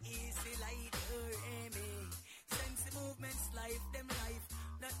 3. Not easy like the enemy. Sensi movements life. Them life.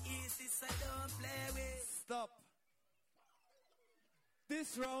 Not easy, so don't play with. Stop.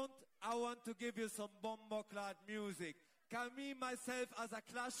 This round, I want to give you some bombo-clad music. Can me, myself, as a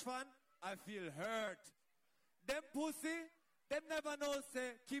Clash fan, I feel hurt. Them pussy, them never know,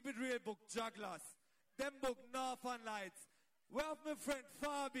 say, keep it real book jugglers. Them book Northern Lights. We have my friend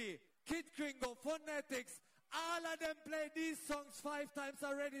Fabi, Kid Kringo, Phonetics. All of them play these songs 5 times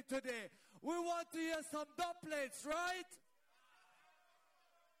already today. We want to hear some doublets, right?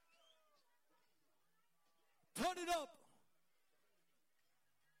 Turn it up.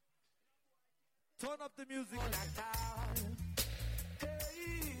 Turn up the music.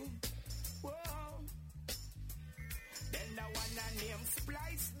 Hey, whoa. Then the one that name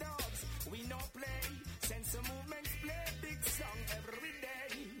Splice Dogs. We no play. Sense of movement play big song every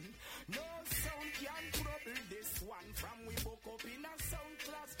day. No sound can trouble this one. From we book up in a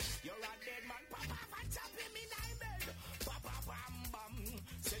Soundclash. You're a dead man. Papa, chop him in my bed. Papa, bam, bam.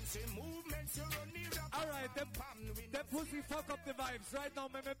 Sense of movements you run the rap. All right, them pussy fuck up the vibes. Right now,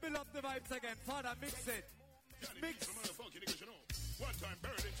 me build up the vibes again. Father, mix it. Mix. One time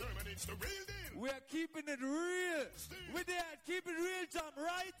buried in Germany, it's the real deal. We are keeping it real. With that, keep it real, Jam,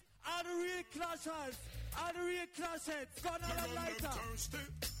 right? Are the real clashers. Are the real clash heads. Gone on a lighter.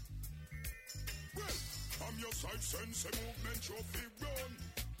 Well, I'm your side sense movement, your big run.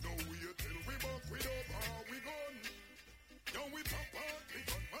 No wait till we buck with up, how we gone. Now we pop out, we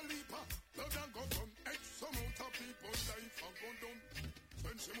got Malipa. Blood and gun from X amount of people life and gone down.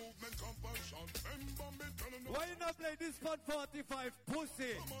 Sense movement compassion. Remember me telling them. Why you not play this part 45,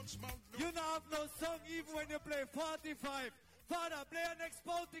 pussy? You don't have no song even when you play 45. Father, play an next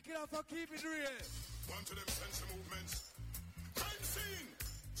bounty killer for keep it real. One to them sense movements. Crime scene.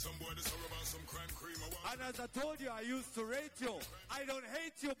 Some boy this about some crime cream. And as I told you, I used to rate you. I don't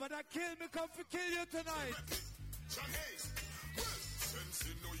hate you, but I kill me, come to kill you tonight. John Hayes. Well, sense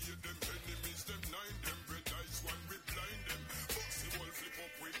you know you them enemies, them 9 them red eyes, one we blind them. Foxy wolf flip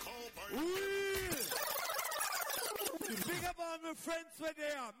up, we call by Big up all my friends were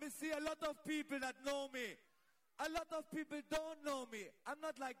there. Me see a lot of people that know me. A lot of people don't know me. I'm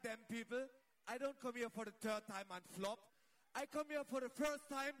not like them people. I don't come here for the 3rd time and flop. I come here for the 1st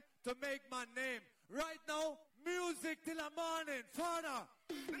time to make my name. Right now, music till the morning. Father.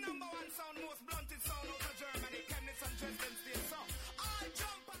 The number 1 sound, most blunted sound out of Germany. Chemnitz and Dresden State song. I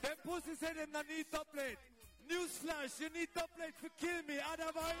jump. Them pussy say them not need doublet. Newsflash, you need doublet to kill me.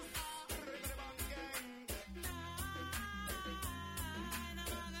 Otherwise.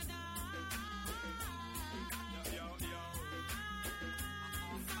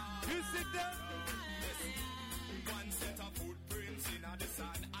 You sit there. One set of footprints in the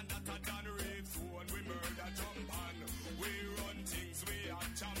sun, and that a done rape phone. We murder jump on. We run things, we are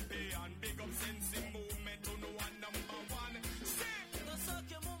champion. Big up Sensi movement to no one number 1. Go suck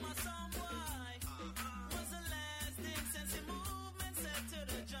your mama some boy. Was the last thing Sensi movement said to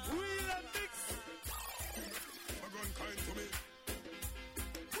the jump. Wheel and mix. A gun kind to me.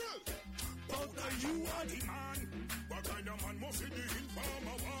 Well, both of you are the man. what kind of man must be the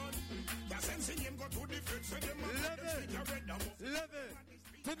informer one? The Sensi name go to the feds and them Level.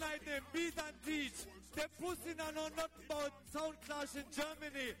 Tonight they beat and teach. They pussy no know nothing about Soundclash in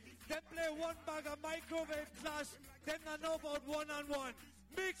Germany. They play one bag of microwave clash. They not know about one-on-one.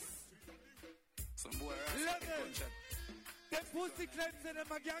 Mix. Some boy Level. They pussy claims that them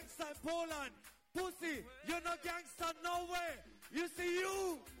a gangster in Poland. Pussy, you're not gangster no way. You see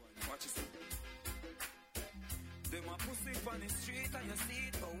you. Watch it. Them a pussy on the street and you see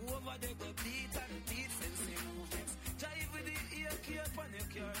it. Go over there, go beat and beat. Sensi movements. Drive with the ear cap on your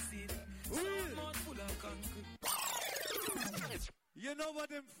car seat. Some mouth full of concrete. You know what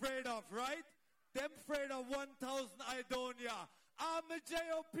I'm afraid of, right? Them afraid of 1,000 Idonia. I'm a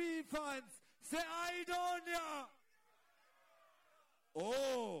JOP fans. Say Idonia.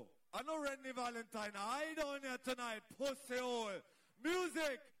 Oh, I know Randy Valentine. Idonia tonight. Pussy hole.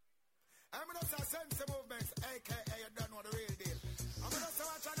 Music. I'm going to say Sensi movements, a.k.a. you don't know the real deal. I'm going to say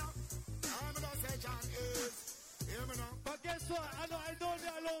what you know. I'm going to say John is. Hear me now? But guess what? I don't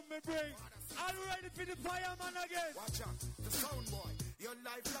alone me bring. Are you ready for the fireman again? Watch out, the sound boy. You're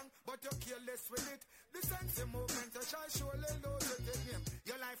lifelong, but you're careless with it. The Sensi movement, you shall surely lose it in him.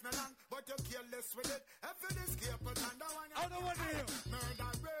 Your life not long, but you're careless with it. After this escape, and the one I don't want to hear.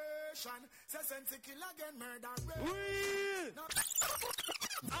 Murderation. Say Sensi kill again, murderation. Real.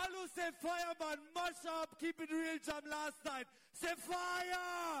 I will say fireman, mash up, keep it real jam last night. Say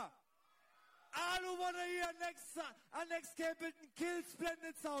fire. I don't want to hear next Capleton kill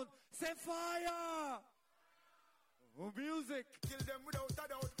Splendid sound. Say fire. Oh, music. Kill them without a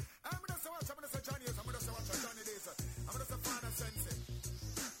doubt. I'm going to say Johnny is. I'm going to say Johnny Days. I'm going to say Father Sensi.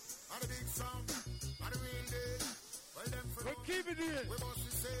 On the big sound. On the real deal. Well, them for we'll keep it real. We must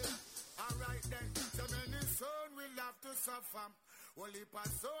be safe. All right then. So many son will have to suffer. Well, if a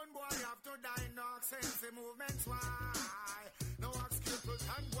son boy have to die, no Sensi movements. Why? No excuses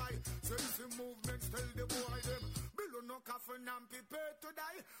and why? Sensi movements tell the boy them. Below no coffin and prepare to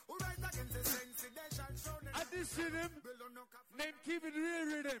die. Who rise against the Sensi, they shall show them. At this rhythm, name Keep It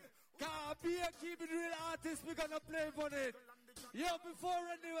Real rhythm. Can't be a Keep It Real artist, we're gonna play for it. Yo, before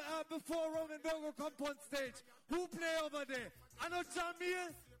Roman Dogo come on stage, who play over there? I know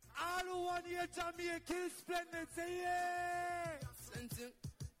Jamil. All who want to hear Jamil kill Splendid, say yeah!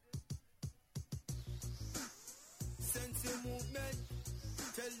 Sensi movement,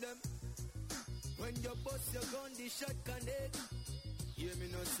 tell them when you bust your gun, the shotgun head. Hear me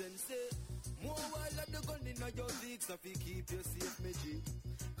no Sensi. More while at the gun in your legs, so you keep you safe, me G.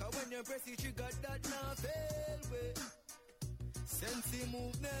 Cause when you press the trigger, that now fail way. Sensi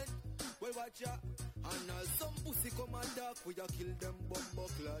movement, well watch ya. And now some pussy come attack, we ya kill them bumbo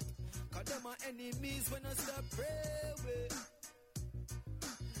clot. Cause them are enemies when I stop pray way.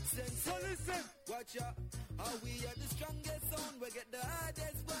 Sensi, so listen, watch ya. How we are the strongest sound, we get the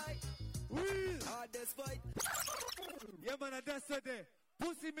hardest fight. Hardest fight. Yeah man, that's the day.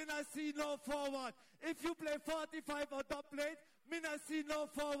 Pussy me not see no forward. If you play 45 or top plate, me not see no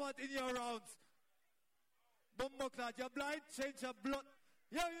forward in your rounds. Bumbo clot, you're blind, change your blood.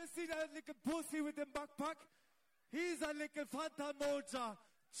 Yeah, you see that little pussy with him backpack? He's a little Phantom Moja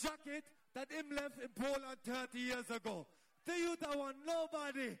jacket that him left in Poland 30 years ago. The youth that want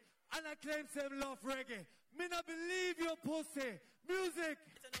nobody, and I claim him love reggae. Me not believe your pussy. Music.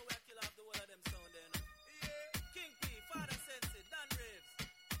 I know where I kill off the one of them sound there, no? Yeah. King P, Father Sensi, Dan Reeves,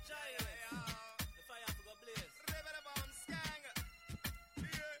 Giant, the fire for go blaze.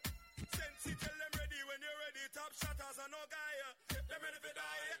 Sensi, tell them ready when you're ready. Top shotters are no guy. Them ready for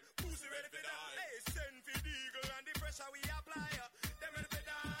die. Pussy ready for die. Hey, send for the eagle and the pressure we apply. Them ready for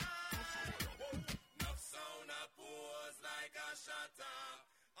die. Enough sound a pose like a shutter.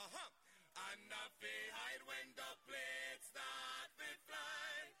 And a hide when the plates start to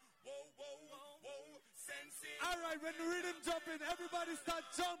fly. Whoa. Sensi. Alright, when the rhythm jump in, everybody start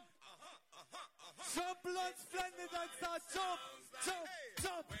jump. Jump, blood, Splendid, and start jump.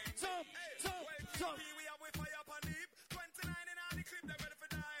 We have with fire upon deep. 29 in all the clip, they're ready for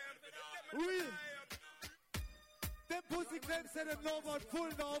die. Real. Them pussy claims say them know about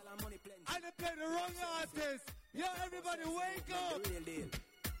Pfullendorf, and they play the wrong artist. Yo, everybody wake up. The real deal.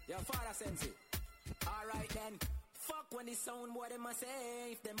 Your Father Sensi. Alright then. Fuck when the sound boy them a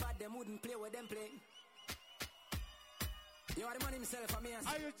say. If them bad, them wouldn't play with them play. You are the man himself, I mean.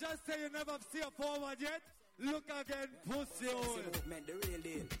 Are you just say you never see a forward yet? Look again, pussy hole. Movement, the real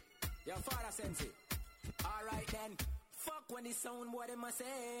deal. Your Father Sensi. Alright then. Fuck when the sound boy them a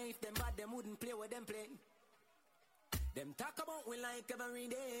say. If them bad, them wouldn't play with them play. Them talk about we like every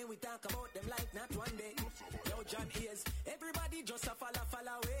day. We talk about them like not one day. Yo, John Ears, everybody just a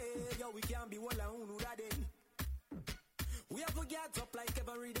follow away. Yo, we can't be walla unu day. We have to get up like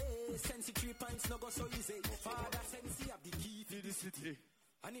every day. Sensi 3 pints no go so easy. Father Sensi have the key to the city.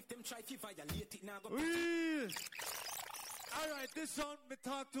 And if them try to violate it now go. Alright, this song me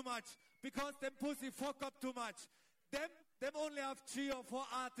talk too much. Because them pussy fuck up too much. Them only have 3 or 4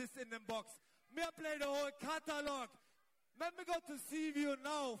 artists in them box. Me I play the whole catalog. Let me go to see you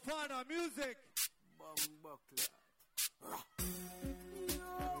now. Father, music.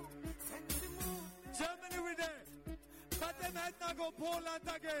 Germany with them. But them had not go Poland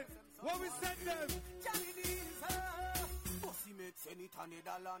again. Where we send them? Pussy mates any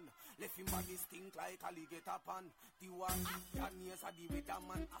Netherland. Left him body stink like alligator pan. The one, your knees are the with a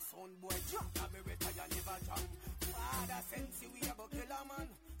man. A sound boy jump. A beretta you never jump. Father Sensi we a go kill a man.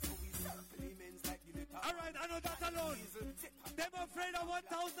 So we circle immense like the letter. Alright, I know that alone. Them afraid of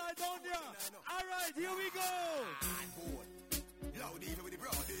 1,000 I don't hear. Alright, here we go. Loud evil with the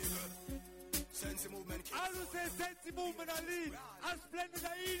broad evil. Sensi movement. I will say Sensi movement a lead. And Splendid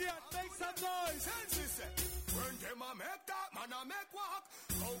a idiot. Make some noise. Sensi say. When them a make that, man a make walk.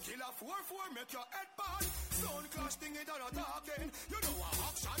 Go kill a 4-4, make your head bad. Soundclash thing it and a talking. You know a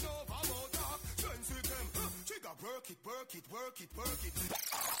action over more talk. Sensi them, trigger work it, work it, work it, work it.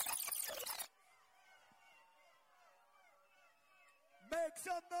 Make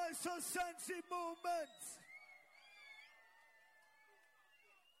some noise for Sensi movements.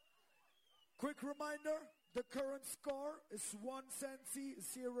 Quick reminder, the current score is 1 Sensi,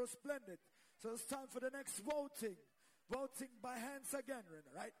 0 Splendid. So it's time for the next voting. Voting by hands again,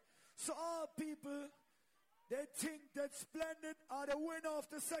 right? So all people, they think that Splendid are the winner of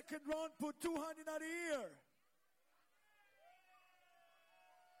the second round, put 2 hands in the air.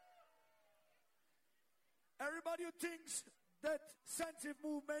 Everybody who thinks that Sensi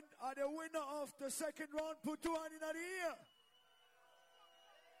movement are the winner of the second round, put 2 hands in the air.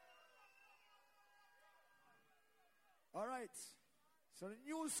 All right. So the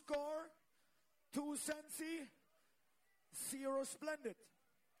new score, 2 Sensi, 0 Splendid.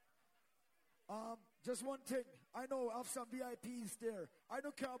 Just one thing. I know I have some VIPs there. I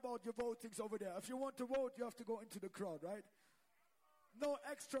don't care about your votings over there. If you want to vote, you have to go into the crowd, right? No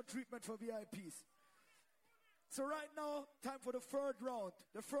extra treatment for VIPs. So right now, time for the third round.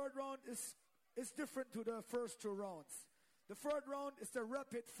 The third round is different to the first 2 rounds. The third round is the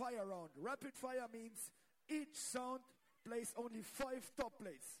rapid fire round. Rapid fire means each sound plays only 5 top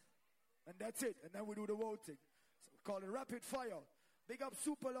plays. And that's it. And then we do the voting. So we call it rapid fire. Big up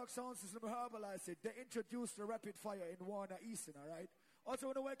Superlock Sound System, Herbalize it. They introduced the rapid fire in Warner Easton, all right? Also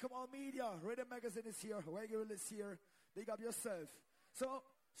want to welcome all media. Rhythm Magazine is here. Regular is here. Big up yourself. So,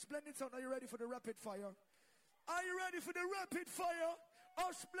 Splendid Sound, are you ready for the rapid fire? Are you ready for the rapid fire?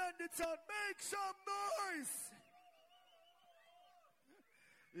 Our Splendid Sound, make some noise!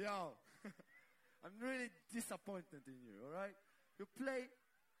 Yo, I'm really disappointed in you, all right? You play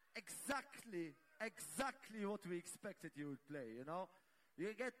exactly what we expected you would play, you know?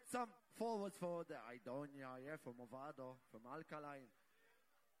 You get some forwards for the Idonia, yeah, from Ovado, from Alkaline.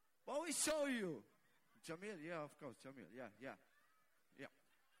 But we show you. Jamil, yeah, of course, Jamil, yeah,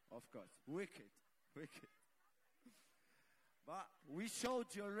 of course. Wicked. But we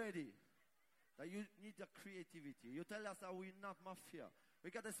showed you already that you need the creativity. You tell us that we're not mafia. We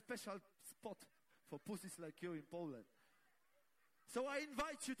got a special spot for pussies like you in Poland. So I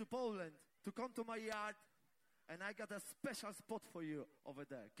invite you to Poland to come to my yard, and I got a special spot for you over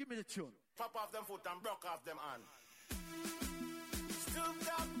there. Give me the tune. Pop off them foot and broke off them hand.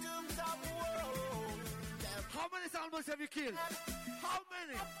 How many soundboys have you killed? How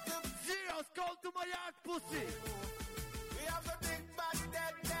many? Zeros, call to my yard, pussy. We have the big bad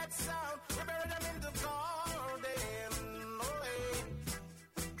dead sound. We bury them in the garden. Oh,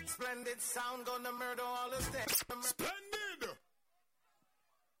 hey. Splendid sound gonna murder all of them. Splendid!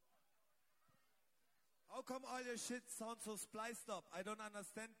 How come all your shit sounds so spliced up? I don't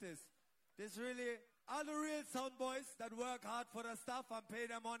understand this. There's really all the real sound boys that work hard for the stuff and pay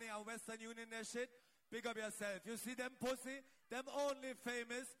their money on Western Union their shit. Big up yourself. You see them pussy, them only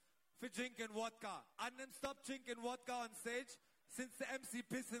famous for drinking vodka. And them stop drinking vodka on stage since the MC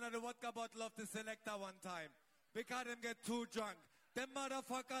pissing at the vodka bottle of the selector one time. Because them get too drunk. Them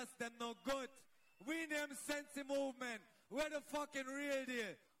motherfuckers, them no good. We them Sensi movement. We're the fucking real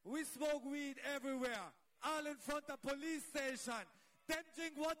deal. We smoke weed everywhere. All in front of police station. Them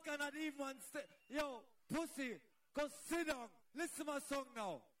drink vodka not even yo, pussy, go sit down. Listen to my song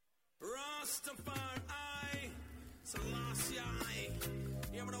now. Rastafari, Selassie,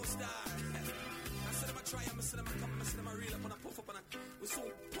 yeah, man, star. I said them a try, I said them a come, I said them a reel up and a puff up and we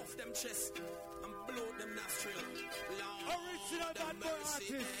soon puff them chest and blow them nostril. Original bad boy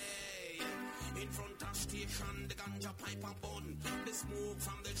artist. In front of station, the ganja pipe and bun. The smoke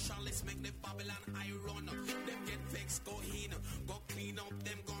from the chalice make the Babylon high run. Them get vexed, go in, go clean up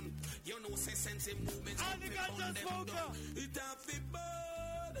them gun. You know, say Sensi movements and the ganja smoker. It have to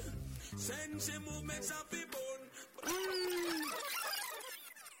burn. Sensi movements have to burn.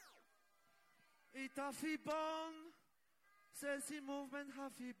 It have to burn. Sensi movement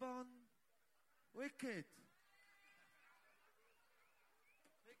have to burn. Wicked.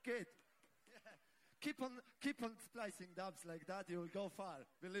 Keep on splicing dubs like that, you will go far.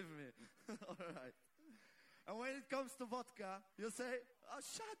 Believe me. All right. And when it comes to vodka, you say, oh,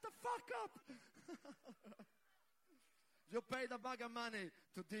 shut the fuck up. You paid a bag of money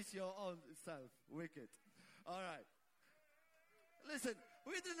to dish your own self. Wicked. All right. Listen,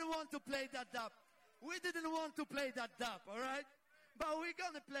 we didn't want to play that dub. All right? But we're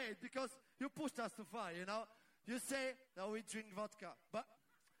going to play it because you pushed us too far, you know? You say that we drink vodka. But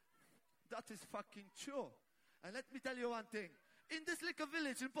that is fucking true. And let me tell you one thing. In this little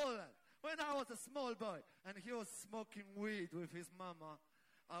village in Poland, When I was a small boy and he was smoking weed with his mama,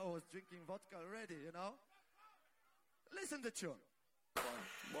 I was drinking vodka already, you know? Listen to tune.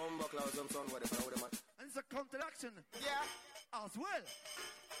 Bomba clouds and son, what the man. And it's a counteraction. Yeah. As well.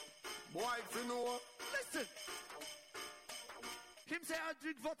 Boy, if you know. Listen. Him say I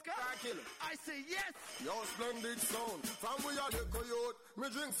drink vodka. Can't kill him. I say yes. Yo, splendid sound. From we are the coyote. Me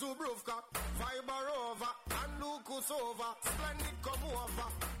drink Subruvka. Fiber over. And Lucas over. Splendid come over.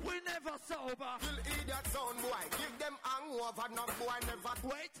 We never sober. Kill idiot sound boy. Give them hangover. No boy never.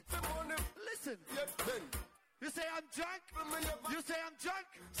 Wait. The money. Listen. Yes, then. You say I'm drunk? You say I'm drunk?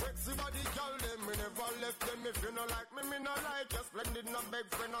 Sexy body girl, them me never left them. If you no like me, me no like you. Splendid no beg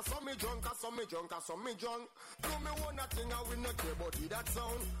friend. I saw me drunk, I saw me drunk, I saw me drunk. Do me one thing, I will not care about it, that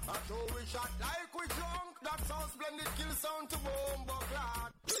sound. I show we shot like we drunk. That sound splendid, kill sound to bomb,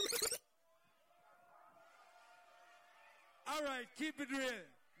 clad. Alright, keep it real.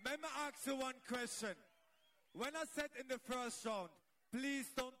 Let me ask you one question. When I said in the first round,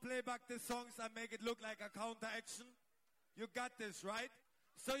 please don't play back the songs and make it look like a counteraction. You got this, right?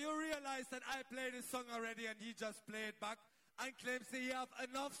 So you realize that I played this song already and he just played it back and claims that he have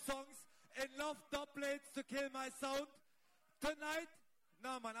enough songs, enough dub plates to kill my sound. Tonight,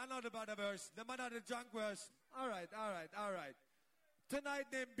 no man, I know the better version. The man of the junk version. Alright.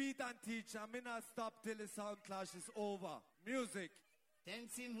 Tonight name Beat and Teach. I'm gonna stop till the Soundclash is over. Music.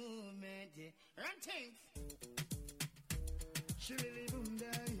 Sensi movement, run things. She really boom die.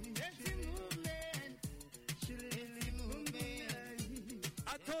 Sensi movement. She really boom die.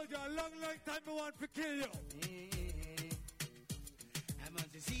 I told you a long time I want to kill you. I'm on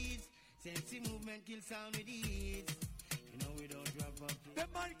the seeds. Sensi movement kill sound with ease. You know we don't drop up. The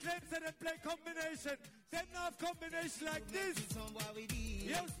man claims that they play combination. Them not have combination like this.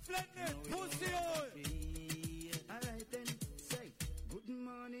 You Splendid, pussy hole. Alright then, say good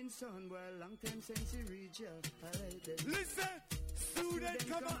morning, son. Boy, long time since you reach ya. Alright then. Listen, student,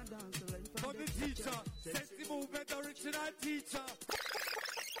 come on. From the teacher, Sensi movement original teacher.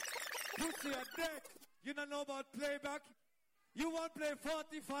 Pussy a deck. You don't know about playback. You want play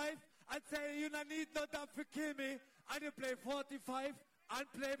 45 and say you don't need no dub to kill me. And you play 45 and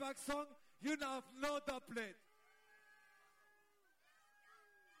playback song. You don't have no dub plate.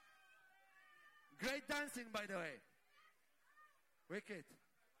 Great dancing, by the way. Wicked.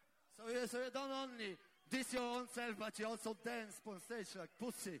 So you don't only diss your own self, but you also dance on stage like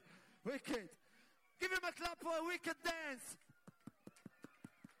pussy. Wicked. Give him a clap for a wicked dance.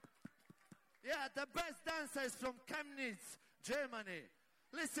 Yeah, the best dancer is from Chemnitz, Germany.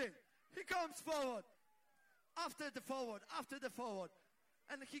 Listen, he comes forward. After the forward.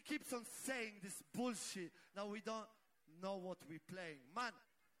 And he keeps on saying this bullshit. Now we don't know what we're playing. Man,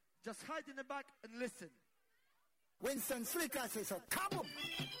 just hide in the back and listen. Winston Slicker says so. Come on.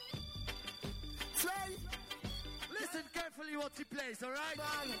 Slay. Listen carefully what he plays, alright?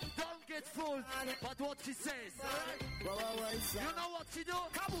 Don't get fooled by what he says, alright? You know what he do?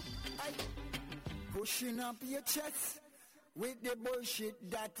 Come on. Pushing up your chest with the bullshit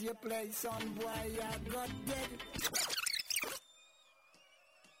that you play, son boy, I got dead.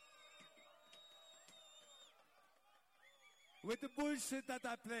 With the bullshit that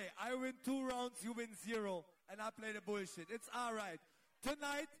I play, I win 2 rounds, you win 0, and I play the bullshit. It's alright.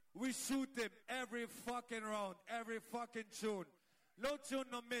 Tonight, we shoot him every fucking round, every fucking tune. No tune,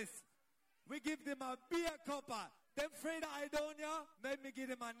 no miss. We give them a beer copper. Them afraid of Idonia, let me give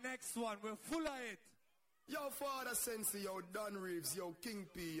them a next one. We're full of it. Yo, Father Sensi, yo, Don Reeves, yo, King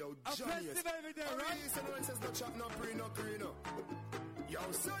P, yo, a Johnny. festival every day, right? Right? Says no chop, no pre, no pre, no. Yo,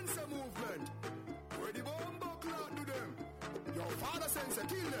 Sensi movement. Where the bomb cloud to them? Yo, Father Sensi,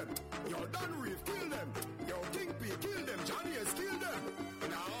 kill them. Yo, Don Reeves, kill them. Yo, King P, kill them. Johnny has killed them.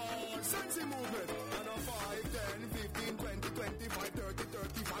 Now, Sensi movement. And a 5, 10, 15, 20, 25, 30,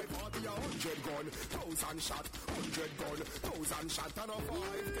 35, 40, 100 gun. 1,000 shot, 100 gun. 1,000 shot, and a 5,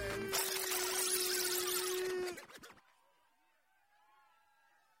 10.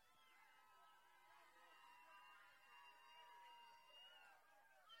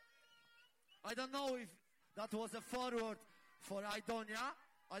 I don't know if that was a forward for Idonia.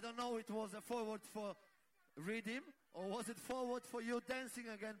 I don't know it was a forward for Rhythm, or was it forward for you dancing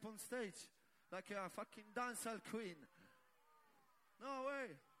again on stage like a fucking dancehall queen. No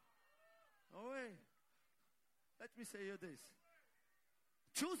way. No way. Let me say you this.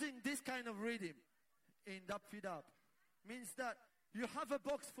 Choosing this kind of rhythm in Dub Feed Up means that you have a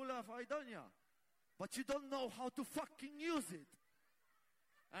box full of Idonia, but you don't know how to fucking use it.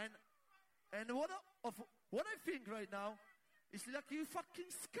 And what I think right now is like you fucking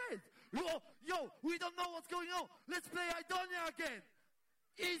scared. Yo, we don't know what's going on. Let's play Idonia again.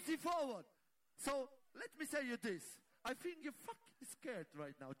 Easy forward. So, let me tell you this. I think you're fucking scared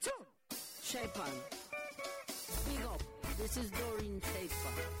right now. John! Shapan. Big up. This is Doreen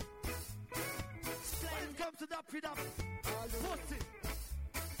Shapan. When it comes to that, feed up. What's it?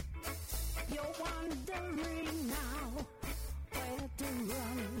 You're wondering now where to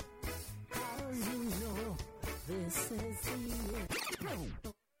run. Cause you know this is the end.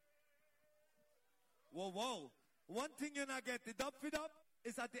 Whoa. One thing you not get, the dub fit up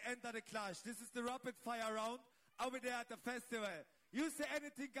is at the end of the clash. This is the rapid fire round over there at the festival. You say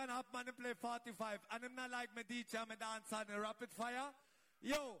anything can happen and play 45 and I'm not like my DJ and my dance on the rapid fire.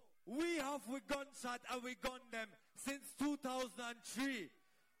 Yo, we have with gunshot and we gun them since 2003.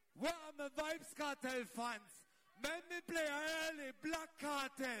 Where are my Vibes Cartel fans? Let me play early Black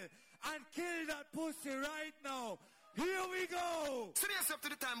Cartel and kill that pussy right now. Here we go! So there's up to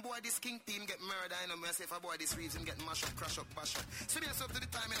the time, boy, this king team get murdered, you know, me say, if a boy, this Reeves, him get mash up, crash up, bash up. So there's up to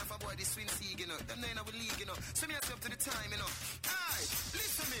the time, you know, if a boy, this Swin Sieg, you know, them in our league, you know. So there's up to the time, you know. Aye,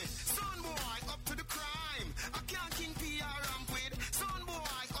 listen me, son boy, up to the crime. I can't King PR ramp with. Son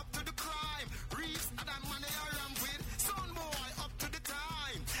boy, up to the crime. Reeves, and that man they are ramp with. Son boy, up to the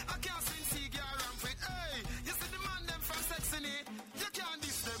time. I can't Swin Sieg, you ramp with. Hey, you see the man them from Sensi, you can't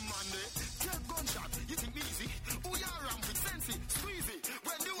diss them man, they. Take gunshot, you think me easy? Who you ramp with? Sensi, squeezy,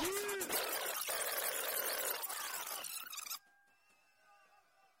 when do you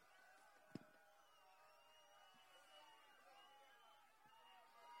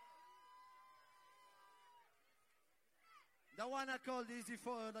The one I called Easy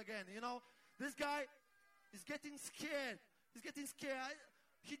Forward again, you know. This guy is getting scared. He's getting scared.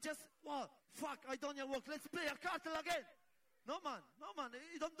 He just, well, fuck, I done your work. Let's play a cartel again. No, man.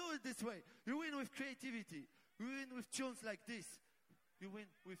 You don't do it this way. You win with creativity. You win with tunes like this. You win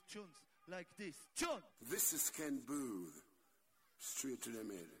with tunes like this. Tune! This is Ken Booth. Straight to the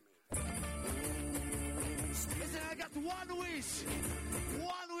middle. Listen, I got one wish.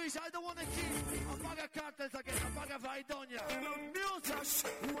 I don't want to keep a bag of cartels again. A bag of Idonia.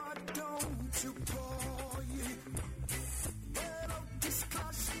 Music. Why don't you boy? Get out this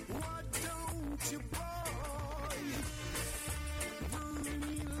clash. Why don't you boy?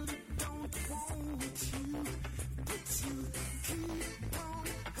 Really don't want you, but you keep on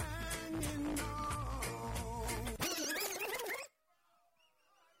hanging on.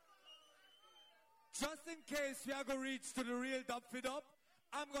 Just in case we are going to reach to the real dub fit up,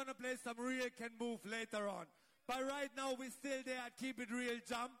 I'm going to play some real Can Move later on. But right now we're still there at Keep It Real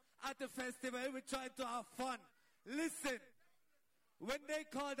Jam at the festival. We're trying to have fun. Listen, when they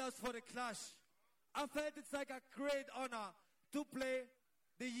called us for the clash, I felt it's like a great honor to play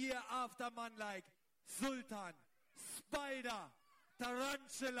the year after man like Sultan, Spider,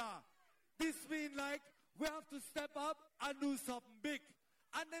 Tarantula. This means like we have to step up and do something big.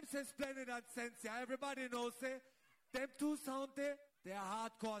 And them say Splendid and Sensi. Everybody knows them two sound there, they are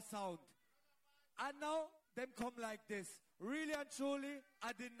hardcore sound. And now them come like this. Really and truly,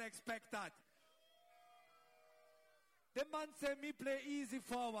 I didn't expect that. The man say me play easy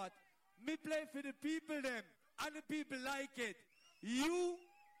forward. Me play for the people them. And the people like it. You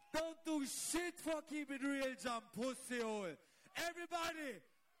don't do shit for Keep It Real Jam, pussy hole. Everybody,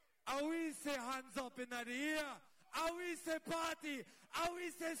 I we say hands up in the air. I we say party. I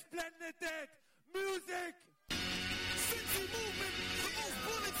we say Splendid dead. Music. Sensi movement, the most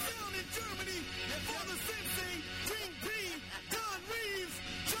bullet sound in Germany. And for the Sensi, King B, Don Reeves,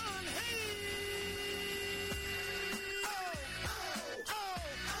 John Hayes.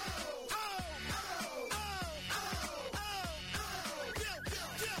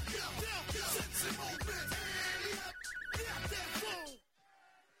 Sensi movement.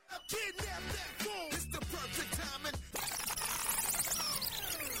 Kidnap that phone. It's the perfect timing.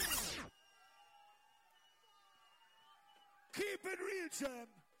 Keep it real, Jam.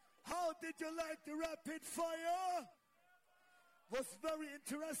 How did you like the rapid fire? Was very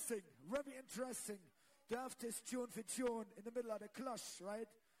interesting to have this tune for tune in the middle of the clash, right?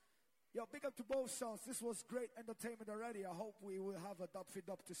 Yo, big up to both sounds. This was great entertainment already. I hope we will have a dub for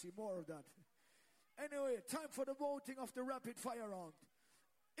dub to see more of that. Anyway, time for the voting of the rapid fire round.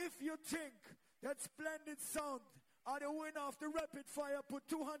 If you think that Splendid Sound are the winner of the rapid fire, put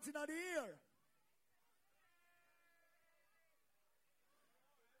 2 hands in the air.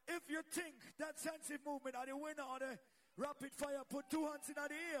 If you think that Sensi movement are the winner of the rapid fire, put 2 hands in the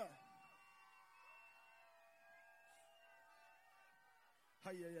air.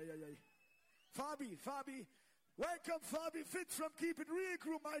 Fabi. Welcome, Fabi Fitz from Keep It Real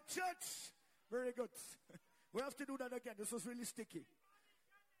Crew, my church. Very good. We have to do that again. This was really sticky.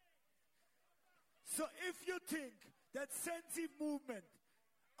 So if you think that Sensi movement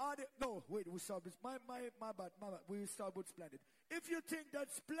No, wait, we start with my bad. We start with Splendid. If you think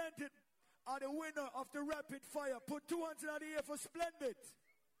that Splendid are the winner of the rapid fire, put 2 hands in the air for Splendid.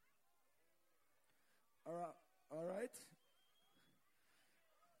 All right.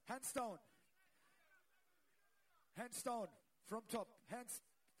 Hands down. Hands down from top. Hands.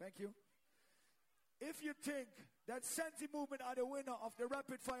 Thank you. If you think that Sensi movement are the winner of the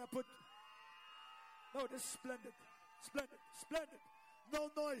rapid fire, put. No, this is Splendid. Splendid. Splendid. No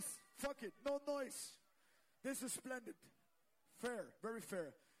noise. Fuck it. No noise. This is Splendid. Fair. Very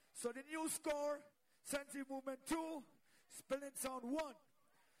fair. So the new score, Sensi movement 2, Splendid sound 1.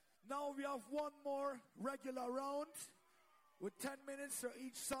 Now we have one more regular round with 10 minutes for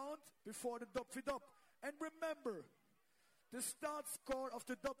each sound before the dub fi dub. And remember, the start score of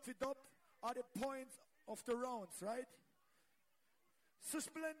the dub fi dub are the points of the rounds, right? So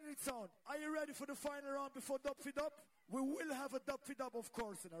Splendid sound. Are you ready for the final round before dub fi dub? We will have a dub fi dub, of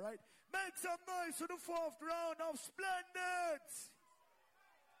course, all right? Make some noise for the 4th round of Splendid!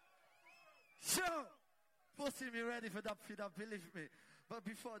 Sure. Pussy me ready for dub fi dub, believe me. But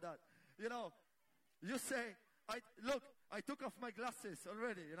before that, you say, I took off my glasses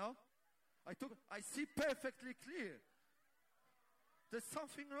already, I see perfectly clear. There's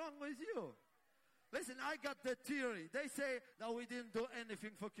something wrong with you. Listen, I got the theory. They say that we didn't do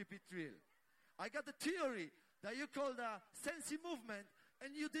anything for Keep It Real. I got the theory that you called a Sensi movement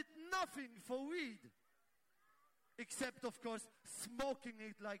and you did nothing for weed. Except, of course, smoking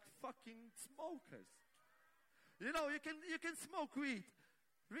it like fucking smokers. You can smoke weed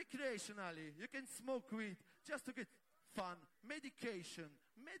recreationally. You can smoke weed just to get fun, medication,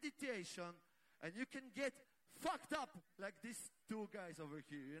 meditation, and you can get fucked up like these 2 guys over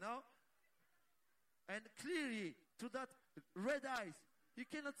here, And clearly, through that red eyes, you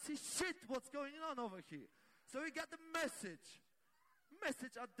cannot see shit what's going on over here. So we got the message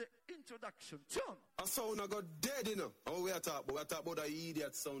at the introduction. John. A sound I got dead, Oh, we are talking about the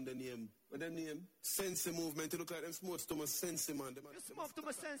idiot sound, the name. What them name? Sensi movement. It look like them smokes to my Sensi, man. You smoke to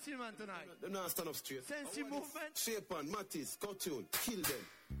my Sensi, man, tonight. Them not stand up straight. Sensi movement. Shape on, Matisse, cartoon, kill them.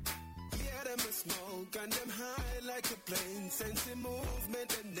 Yeah, them a smoke and them high like a plane. Sensi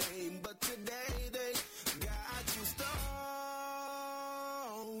movement a name, but today they got you stoned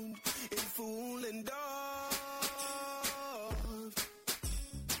in Pfullendorf.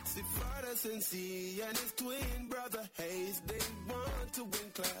 See, Father Sensi and his twin brother Hayes, they want to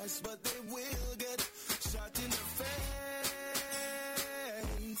win class, but they will get shot in the face.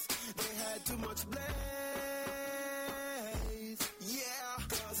 They had too much blaze. Yeah,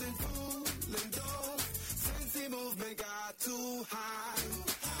 cause in Pfullendorf, Sensi movement got too high.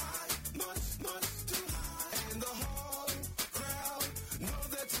 Much too high. And the whole crowd know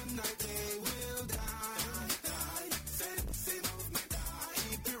that tonight they will die. Sensi movement die.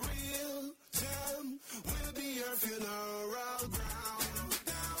 Keep it real, jam will be your funeral ground.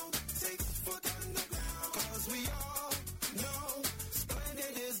 Take foot on the ground. Cause we all know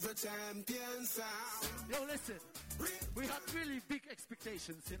Splendid is the champion sound. Yo, listen. We had really big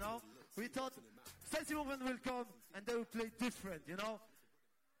expectations, We thought Sensi movement will come and they will play different,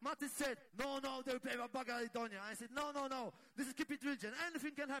 Martin said, no, they will play Bagalidonia. I said, no. This is Keep It Real.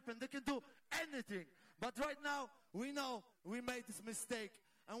 Anything can happen. They can do anything. But right now, we know we made this mistake.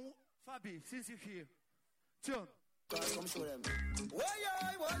 And Fabi, since you're here, John. Come show them.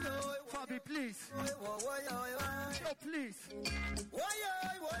 Fabi, please. Oh, please.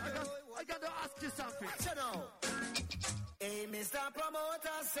 I got to ask you something. Hey, Mr.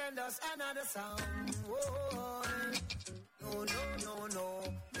 Promoter, send us another sound. Whoa. No.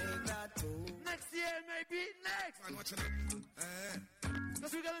 Make that too. Next year, maybe next.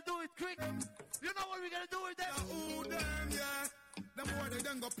 Because we're going to do it quick. You know what we're going to do with them? Who them, yeah. Them boy, they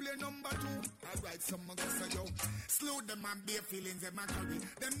done go play number 2. Alright, some go say, yo. Slew them and bare feelings them a carry.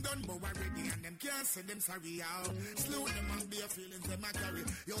 Them done but already and them can't say them sorry, yo. Slew them and bare feelings them a carry.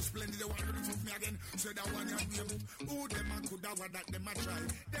 Yo, Splendid, they want to took me again. Say that one of them. Who them a could have that them a try.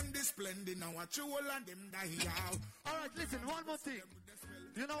 Them this Splendid now a chew and them die, yo. Alright, listen, one more thing.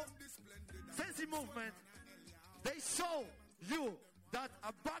 Sensi movement, they show you that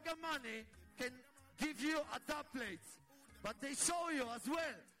a bag of money can give you a dub plate. But they show you as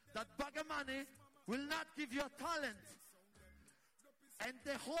well that bag of money will not give you a talent. And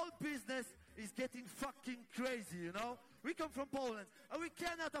the whole business is getting fucking crazy, We come from Poland and we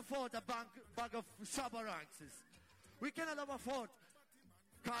cannot afford a bag of shabaranxes. We cannot afford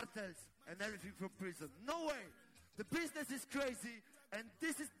cartels and everything from prison. No way. The business is crazy and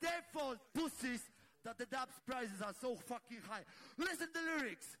this is their fault, pussies, that the dubs prices are so fucking high. Listen to the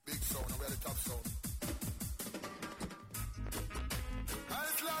lyrics. Big sound, we're the top sound.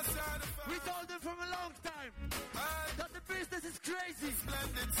 We told them from a long time that the business is crazy.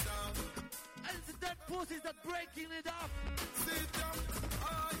 Splendid sound. And it's the dead pussies that breaking it up. Sit down,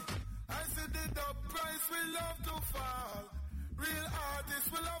 I said the dub price will love to fall. Real artists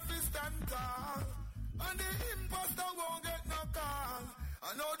will love to stand tall. And the imposter won't get no call.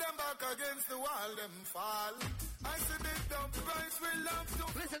 I know them back against the wall, them fall. I said the dub price will love to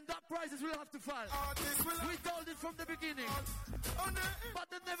fall. Listen, dub prices will have to fall. Artists will We told it from the beginning. But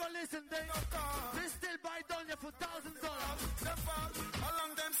they never listened. They still buy Donya for $1,000. They fall. A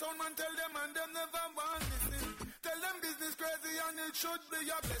long time someone tell them and them never want listen. Tell them business crazy and it should be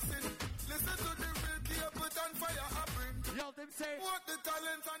a blessing. Listen to the real key, put on fire, I bring. Yo, them say... What the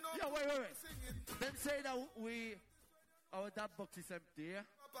talent I know. Yo, wait. Them say that our dub box is empty, yeah?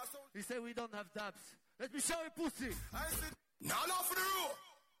 He say we don't have dubs. Let me show you, pussy. Now, love for the rule.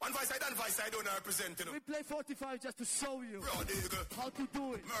 One voice side and voice side don't represent you. We play 45 just to show you Broad eagle. how to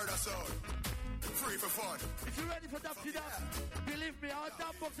do it. Murder sound. Free for fun. If you're ready for dub, believe me, our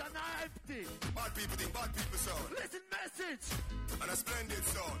dub box are not empty. Bad people think bad people sound. Listen, message. And a splendid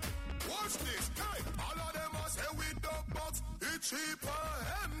sound. Watch this, hey. All of them are say we dub box. It's cheap and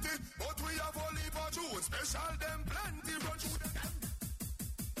empty. But we have only for June. Special them plenty. Run through the next.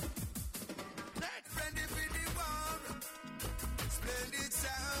 Ready for the war. Splendid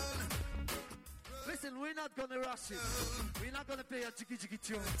sound. Listen, we're not gonna rush it. We're not gonna play a jiggy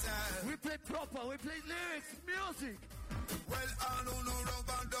tune. We play proper. We play lyrics, music. Well, I don't know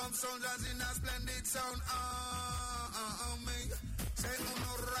rubber dub sound as in a splendid sound. Me. Say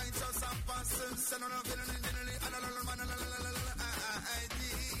no righteous and person. Say no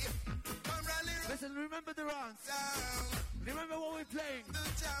Listen, remember the rounds. Remember what we're playing.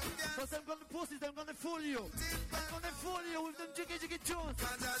 Because them gonna pussies, them gonna fool you. They're gonna fool you with them jiggy tunes.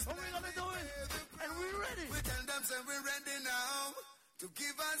 And we're gonna do it. And we're ready. We tell them say we're ready now to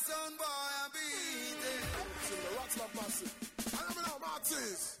give us some boy a beat. the rocks not massive. I don't know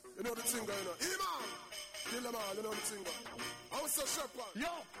Martins. You know the thing going on. Imam. Kill them all, you know the thing going on. I was a shepherd. Yo.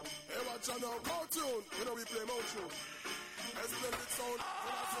 Hey, watch out now. Cartoon. You know we play Motion. Splendid sound.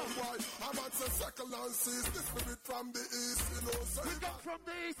 Some boy. I'm at the second and seas. The spirit from the east. You know, so we come from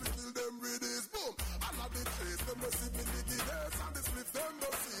the east. We kill them with this. Boom. I love the trace. Them no see me the Guinness. And the split them no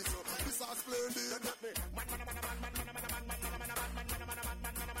see. So this is splendid.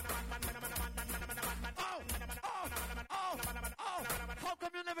 How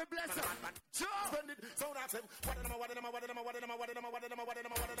come you never bless her? Splendid sound of him.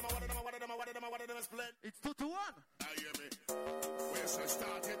 It's 2-1. Where's I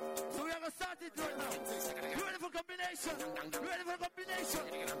started? So we have to start it right now. You ready for combination? You ready for combination?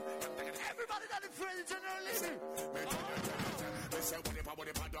 Everybody that is ready, General Levy.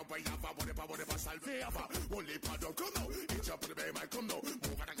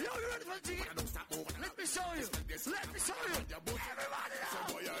 Yo, you ready for G? Let me show you. Let me show you. Everybody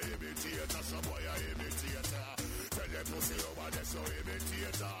now.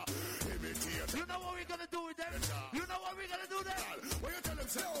 You know what we're gonna do with them? You know what we're gonna do then? What you tell them,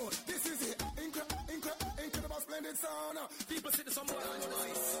 say, oh, this is it. Incredible splendid sound. People see the song on the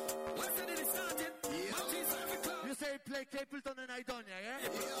voice. What did it started? You say play Capleton and Idonia,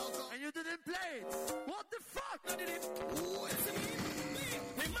 yeah? And you didn't play it. What the fuck? I did it.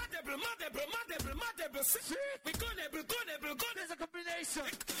 We madable. See? We gunable. There's a combination.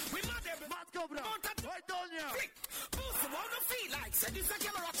 We madable. Mad Cobra. Idonia. Both wanna feel like said this a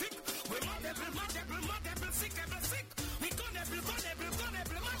camera trick. We madable, sick. We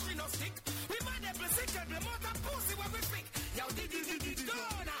gunable, machine of stick. We madable, sickable, mother pussy when we pick. Yo, did it, go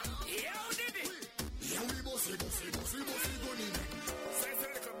now. Yo, did it. Yo, we bossy, gunning.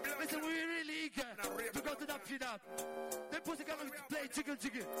 Listen, we're really eager to go to that feed up. The pussy gonna play jiggle.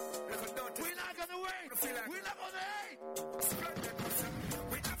 We're not gonna wait. We're not gonna hate.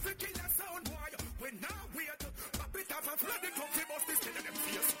 We have to kill a sound boy. We now weird. A bit of a flood it up. We must be still in them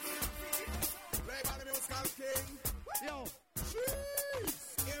face. Play by the musical king. Yo. Jeez.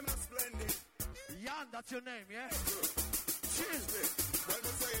 Game of Splendid. Jan, that's your name, yeah? Cheers. Well,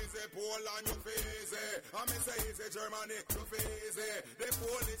 me say it's Poland, you easy. And me say it's Germany, you easy. The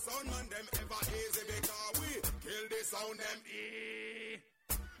police sound man, them ever easy. Because we kill the sound, them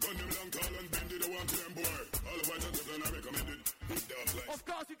Run them long, tall and bendy, the one to them boy. All the white and I recommended. Of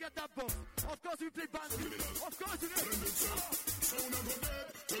course you get that book. Of course we play bandit. Of course you get Splendid sound and go dead.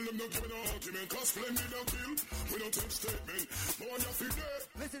 Tell them don't give me no argument. Cause Splendid don't kill. We don't take statement. Boy, you feel dead.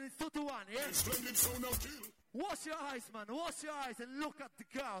 Listen, it's 2-1, yeah? Splendid sound and kill. Wash your eyes, man. Wash your eyes and look at the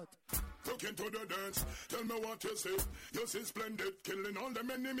crowd. Look into the dance. Tell me what you see. You see Splendid killing all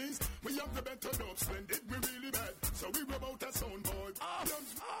them enemies. We have the better dub. Splendid, we really bad. So we rub out a soundboard.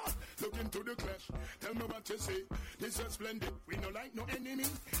 Look into the clash. Tell me what you see. This is Splendid. We no like no enemy.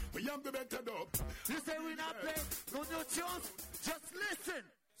 We have the better dub. You say we not play no new tunes? Just listen.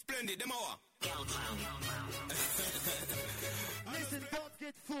 Splendid, them hour. Listen, don't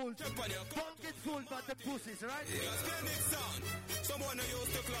get fooled. Don't get fooled by the pussies, right? Yeah, Splendid sound. Someone who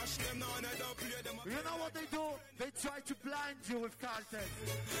used to clash them now and I don't play them. You know what they do? They try to blind you with cartels.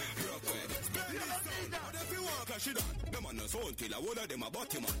 You don't need that. If you want clash it on, them on the sound killer, all of them a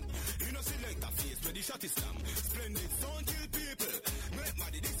body man. You know select a face where the shot is slam. Splendid sound kill people. Make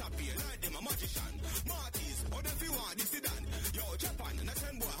money disappear like them a magician. Marty's, or if you want this sedan. Yo, Japan and a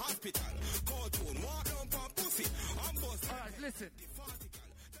 10 boy hospital. Cartoon, walk down for pussy. I'm boss. Alright, listen.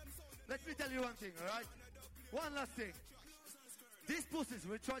 Let me tell you one thing, alright? One last thing. These pussies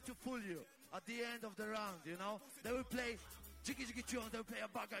will try to fool you at the end of the round, you know? They will play jiggy jiggy tune, they will play a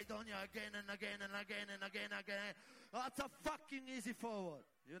bagay donya again and again and again and again and again. That's a fucking easy forward,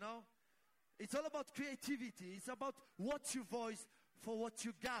 you know? It's all about creativity. It's about what you voice for what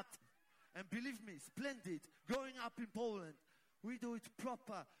you got. And believe me, Splendid, growing up in Poland, we do it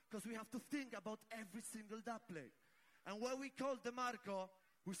proper because we have to think about every single dub plate. And when we called DeMarco,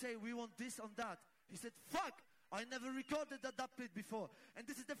 we say we want this on that. He said, fuck, I never recorded a dub plate before. And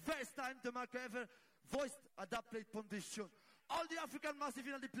this is the first time DeMarco ever voiced a dub plate on this tune. All the African Massive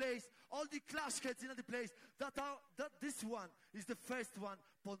in the place, all the Clash heads in the place, that this one is the first one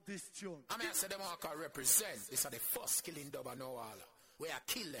on this tune. I mean, I say DeMarco represent. This are the first killing dub I know all. Where I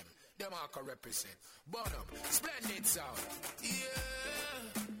kill them. DeMarco represent. Bottom, Splendid sound. Yeah.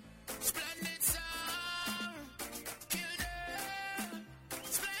 Splendid sound. Kill them.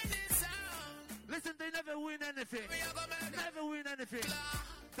 Splendid sound. Listen, they never win anything. Never win anything.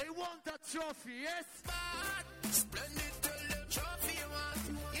 They want that trophy, yes? But Splendid tell them trophy you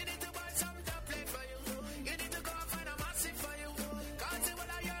want. You need to buy some top plate for you. You need to go find a massive for you. Cause it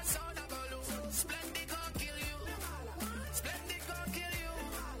will have your sound a go lose. Splendid gon' kill you. Splendid gon' kill you.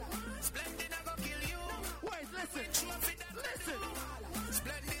 Splendid a go kill you. Wait, listen. Listen.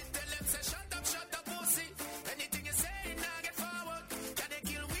 Splendid tell them say shut up pussy. Anything you say now get forward. Can they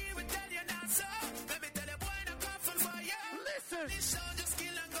kill we tell you now so. Let me tell you boy no come for you. Listen. This show just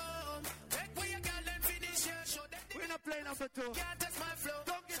kill and go. Take where you got and finish your show. We're not playing number 2. Can't test my flow.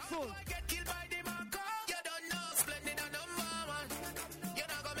 Don't get full. I get killed by the Marco. You don't know Splendid a number 1. You're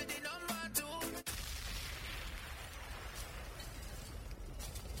not gonna be the number 2.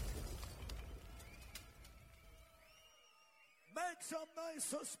 Make some noise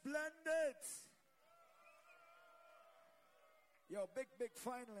for Splendid. Yo, big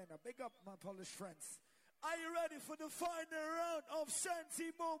final and a big up my Polish friends. Are you ready for the final round of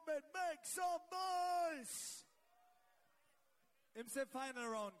Sensi movement? Make some noise. Him say final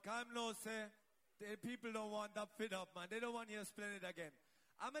round. Come no say the people don't want that fit up, man. They don't want to hear Splendid again.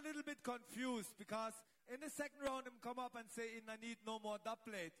 I'm a little bit confused because in the second round him come up and say I need no more dub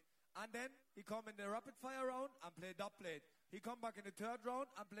plate. And then he come in the rapid fire round and play dub plate. He come back in the third round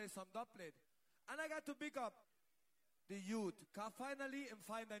and play some dub plate. And I got to pick up the youth. Cause finally him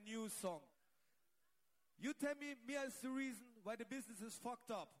find a new song. You tell me as the reason why the business is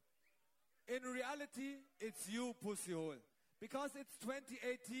fucked up. In reality, it's you, pussy hole. Because it's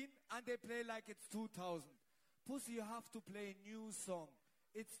 2018 and they play like it's 2000. Pussy, you have to play a new song.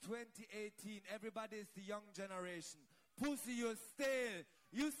 It's 2018. Everybody is the young generation. Pussy, you're stale.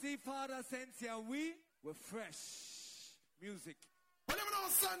 You see Father Sensi and we're fresh music. When you know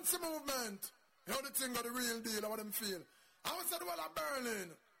Sensi movement, you know the thing of the real deal, how them feel. I was at the wall of Berlin.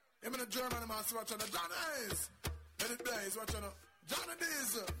 Him in the German master watching the John Hayes. Let it blaze watching the Johnny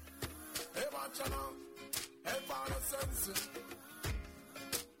Diesel. Hey watching the hey Father Sensi.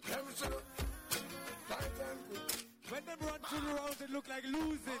 Hey we should when them run through the round, it look like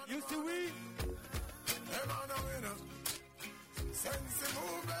losing. You see we? Hey man a winner. Sensi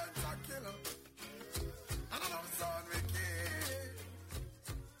movement a killer. And I love son we keep.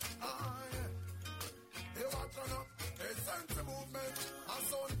 Ah yeah. Hey watching the hey Sensi movement. A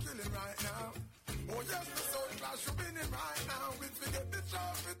sound killing right now. Oh yes, the Soundclash you winning right now. We forget the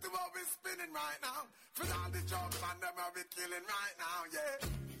job, it's what we spinning right now. For all the jobs and them are we killing right now, yeah.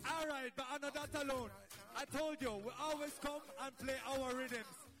 Alright, but not that alone. I told you, we always come and play our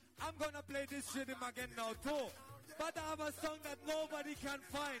rhythms. I'm gonna play this rhythm again now too. But I have a song that nobody can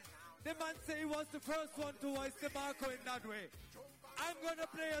find. The man say he was the first one to voice DeMarco in that way. I'm gonna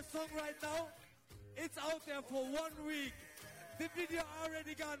play a song right now. It's out there for 1 week. The video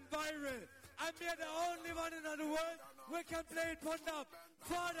already gone viral. And we're the only one in the world who can play it on up.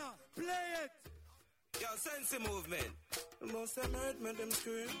 Father, play it. Yo, Sensi movement. Most of them heard me, them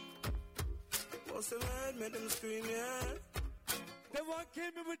scream. Most of them heard me, them scream, yeah. The one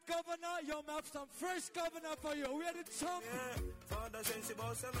came in with governor. Yo, I have some fresh governor for you. We are the chump. Yeah, Father Sensi,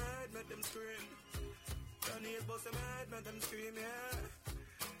 boss them heard me, them scream. Johnny is boss them heard me, them scream, yeah.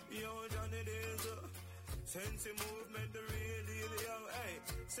 Yo, Johnny Days, Sensi movement, the real deal, yo. Hey,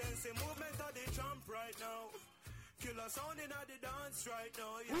 Sensi movement are the trump right now. Killer sounding at the dance right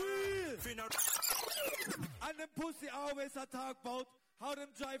now, yeah. And them pussy always a talk about how them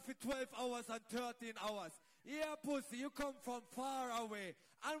drive for 12 hours and 13 hours. Yeah, pussy, you come from far away,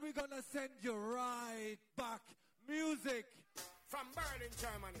 and we're gonna send you right back. Music. From Berlin,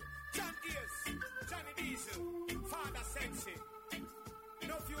 Germany. John Ears, Johnny Diesel, Father Sensi.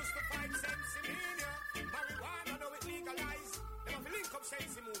 Enough used to fight Sensi mania. Marijuana, know it legalized. They have to link up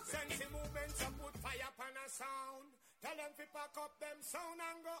Sensi movement. Sensi movement, so put fire upon a sound. Tell them to pack up them sound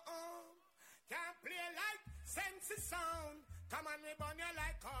and go home. Can't play like Sensi sound. Come on, we burn you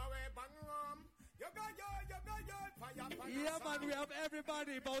like how we burn rum. You go, fire upon a Yeah, sound. man, we have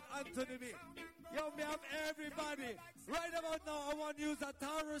everybody about Anthony B. Yo, we have everybody. Right about now, I want to use a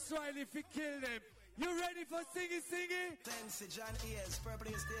Taurus Riley if you kill them. You ready for singing? Sensi, John Ears, Purple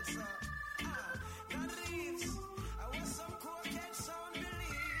Estate, sir. John Reeves, I want some cocaine sound,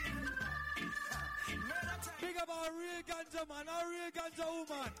 believe. Murder time. Big up our real ganja man, our real ganja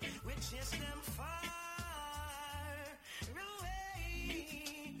woman. We chase them far away.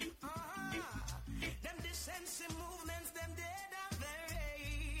 Them the Sensi movements, them dead are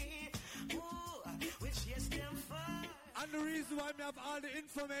very. Ooh, we chase them far. And the reason why we have all the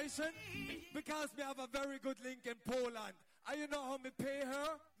information, because we have a very good link in Poland. And you know how me pay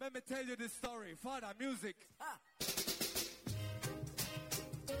her? Let me tell you this story. Father, music.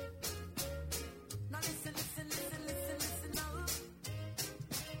 Now listen now.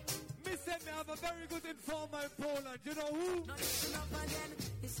 Me said me have a very good informer in Poland. You know who? Now listen up again.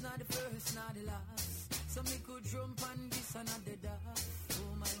 It's not the first, not the last. So me could jump on this and not the that.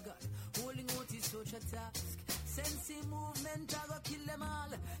 Oh my God, holding out is such a task. Sensi movement, I go kill them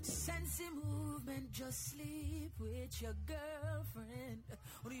all. Sensi movement, just sleep with your girlfriend.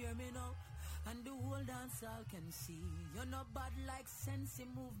 Oh, you hear me now? And the whole dance all can see. You're not bad like Sensi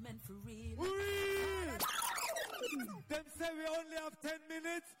movement for real. Them say we only have 10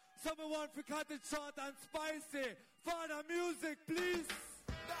 minutes. So we want to cut it short and spicy. Father, music, please.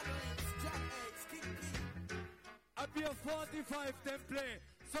 I'll be a 45 them play.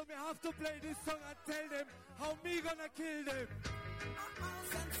 So we have to play this song and tell them how me gonna kill them.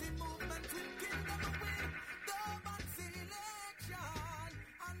 Sensi movement will kill them away. Durban selection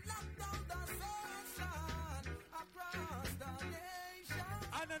and lock down the session across the nation.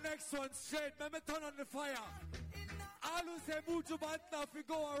 And the next one straight. Let me turn on the fire. All who say Muju Bantna if we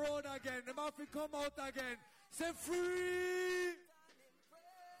go around again. Them have to come out again. Say free.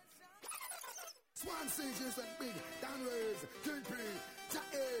 Swan singers and big, Dan Waves, Kingpin, Jack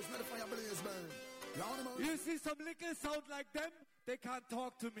A's, not the fire blaze, man. You see some little sound like them? They can't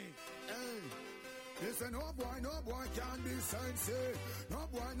talk to me. Hey, listen, no boy can be Sensi. No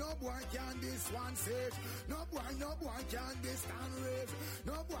boy can be Swansea. No boy can be Stan Waves.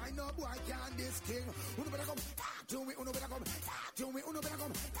 No boy can be King. Uno better come, talk to me, uno better come, talk to me, uno better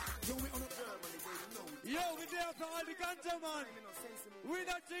come, talk to me, uno better come. Yo, we there for all the ganja, man. We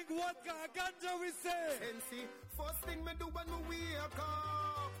not drink vodka, ganja we say. Sensi, first thing me do when me wake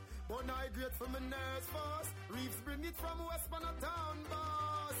up. But I great for me nurse first. Reeves bring it from Westman a town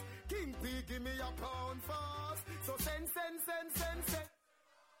boss. King P give me a pound first. So send.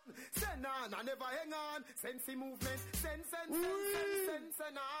 Send on, I never hang on. Sensi movement, send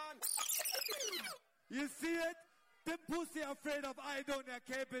on. You see it? Them pussy afraid of I don't know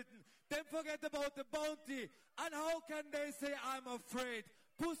Capleton. Then forget about the bounty. And how can they say I'm afraid?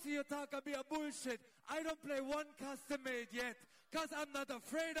 Pussy, you talk a bit of bullshit. I don't play one custom made yet. Cause I'm not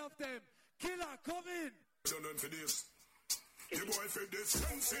afraid of them. Killer, come in. Turn on for this. The boy for this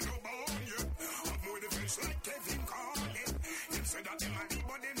Sensi no born yet. I'm more the fish like Kevin Carlin. Him said that him and the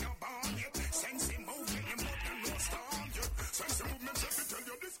body no born yet. Sensi movement, him not them no storm yet. Sensi movement, say fi tell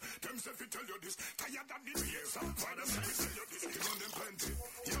you this. Them say fi tell you this. Tired of the years. Father say fi tell you this. Give on them plenty.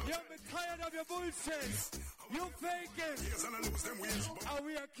 You're tired of your bullshit. You fake it. Yes, and I lose them ways. And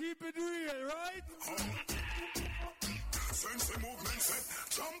we are keeping real, right? Sensi movement said,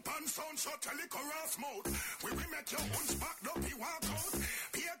 jump and sound shot tell the chorus mode. We will make your own back up, you walk out.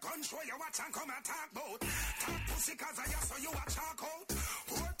 Peer control, you watch and come and talk about. Talk pussy cause I saw you watch talk out.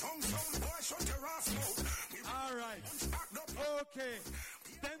 Poor tongue sound, boy, shut your ass mouth. Alright. Okay.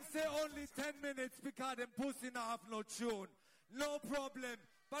 Them say only 10 minutes because them pussy not have no tune. no problem.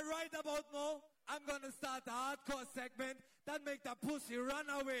 But right about now, I'm gonna start a hardcore segment that make the pussy run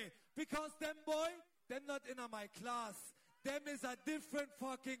away. Because them boy, them not in my class. Them is a different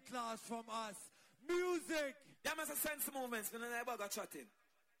fucking class from us. Music! Yeah, man, Sensi movements. Me never got chatting.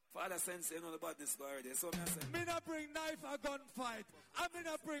 Father Sensi, you know the badness go already. So me say. Me not bring knife a gunfight. I me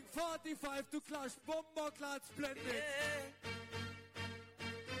not bring 45 to clash bomber clad Splendid. Hey,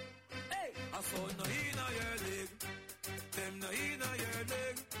 hey. I saw no inna your leg. Them no inna your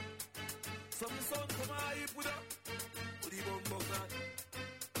leg. Some son come hype with the bomber clad.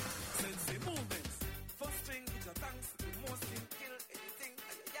 Sensi movements. First thing is a thanks to the most thing kill anything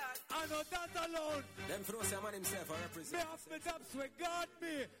at your yard. I know that alone. Them throw some man himself I represent. Me have me daps with God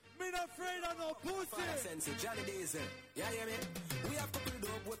me. Me not afraid of no pussy. Father Sensi, Johnny Diesel. Yeah, yeah, man. We have coupled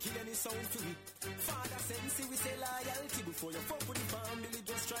up, we kill any sound to it. Father Sensi, we say loyalty. Before you fuck with the family,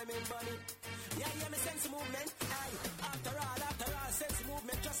 just try me money. Yeah, yeah, me Sensi movement. Aye, after all, Sensi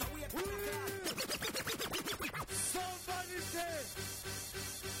movement, just a wait for the clock. Somebody say,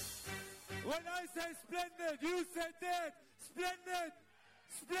 when I say Splendid, you say dead. Splendid.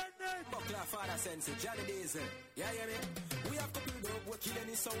 Splendid! Buckler, Father Sensi, Johnny Diesel. Yeah, yeah, man. We have coupled up, we kill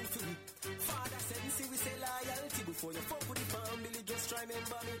any sound to it. Father Sensi, we say loyalty. Before you fuck with the family, just try me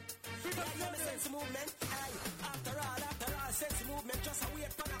money. Yeah, yeah, me Sensi movement. Aye, after all, Sensi movement, just a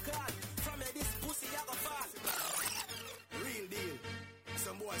wait for the call. From here, this pussy, I go fall. Real deal.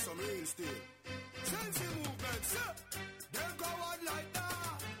 Some boy, some real steel. Sensi movement, sir. They go on like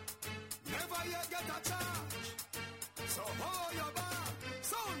that. Never yet get a charge. So hold your back.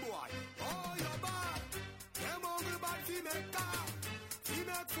 Sound boy, hold your back. Them hungry bad female car.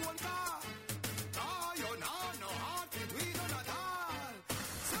 Female phone car. Ah, you know, no heart, we don't at all.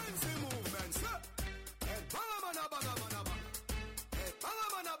 Sensi movement, sir. Hey, banga mana banga mana banga. Hey, banga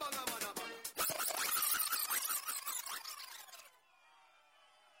mana banga mana banga.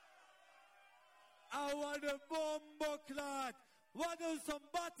 I want a bomber clad. What is some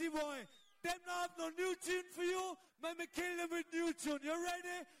batty boy? Them not have no new tune for you? Let me kill them with new tune. You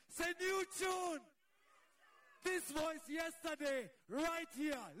ready? Say new tune. This voice yesterday, right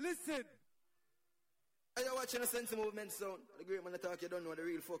here. Listen. Are you watching the Sensi movement sound? The great man talk, you don't know the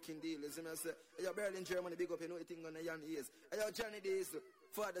real fucking deal. You see me say, are you barely in Germany, big up, you know the thing on the young ears. Are you Johnny Diesel,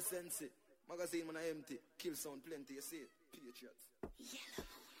 Father Sensi, magazine man empty, kill sound plenty, you see it, Patriots. Yellow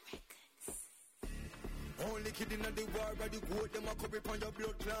Records. Only kid in the war, but the goat, them a come upon your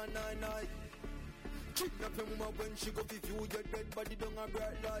blood clan, nine. Kidnap a woman when she go with you, your dead body down a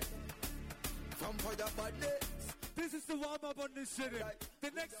bright light. Vampire body. This is the warm-up on this city.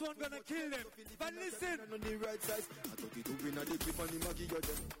 The next one gonna kill them. But listen. On the right side, I thought it would win a dip on the Maggie got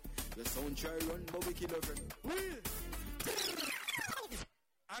them. The sound try run, but we kill them.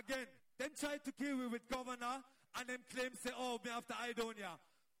 Again, them try to kill me with governor, and them claim say, oh, me have the Idonia.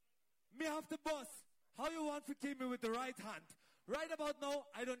 Me have the boss. How you want to kill me with the right hand? Right about now,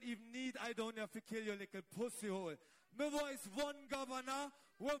 I don't even need Idonia to kill your little pussy hole. My voice one governor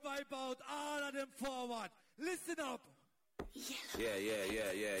will wipe out all of them forward. Listen up. Yeah.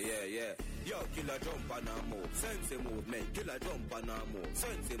 Yo, killer jump and a move. Sensi movement, killer jump and a move.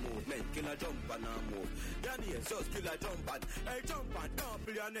 Sensi movement, killer jump and a move. Yanni, just killer jump and hey, jump and don't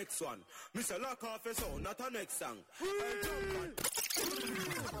play your next one. Mr. Lock off your sound, not a next song. Hey, jump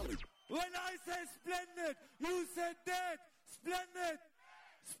and. When I say Splendid, you say dead. Splendid.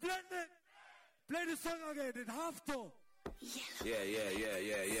 Splendid. Play the song again, it have to.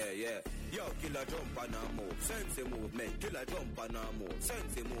 Yeah. Yo, killer jump and a move. Sensi movement, killer jump and a move.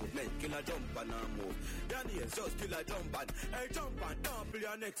 Sensi movement, killer jump and a move. Yanni, just killer jump and hey, jump and don't play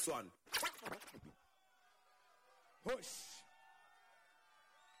your next one. Hush.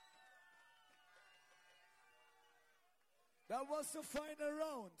 That was the final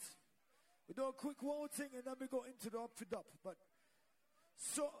round. We do a quick voting and then we go into the up to dub. But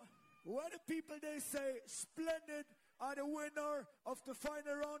so when the people they say Splendid are the winner of the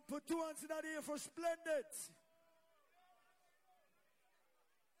final round, put 2 hands in the air for Splendid.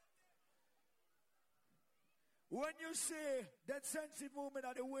 When you say that Sensi movement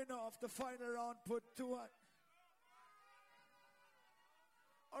are the winner of the final round, put 2 hands.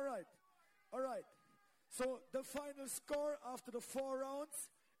 All right. So the final score after the 4 rounds,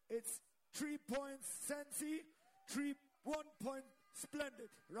 it's 3 points Sensi, 1 point Splendid,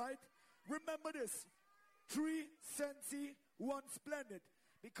 right? Remember this, 3 Sensi, 1 Splendid.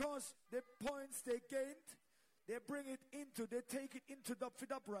 Because the points they gained, they take it into Dub for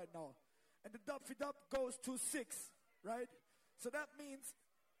Dub right now. And the Dub for Dub goes to 6, right? So that means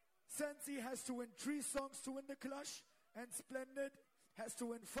Sensi has to win 3 songs to win the clash, and Splendid has to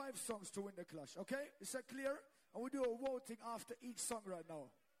win 5 songs to win the clash, okay? Is that clear? And we do a voting after each song right now.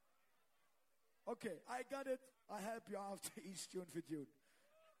 Okay, I got it. I help you after each tune for tune.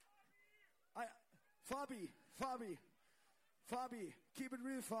 Fabi, keep it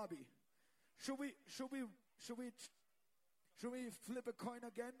real, Fabi. Should we flip a coin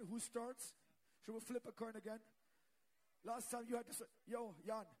again? Who starts? Should we flip a coin again? Last time you had to say, yo,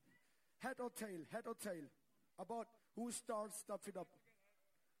 Jan, head or tail? About who starts, stuff it up.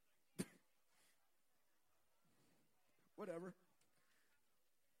 Whatever.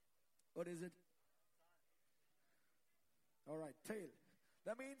 What is it? All right, tail.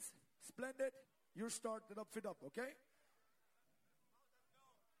 That means, Splendid, you start it up, fit up, okay?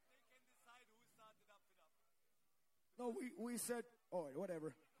 No, we said, oh,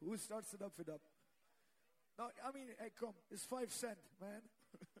 whatever. Who starts it up, fit up? No, I mean, hey, come, it's 5 cents, man.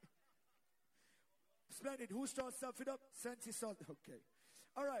 Splendid, who starts up, fit up? Sensi starts, okay.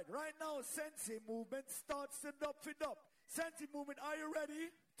 All right, right now, Sensi movement starts the dub, fit up. Sensi movement, are you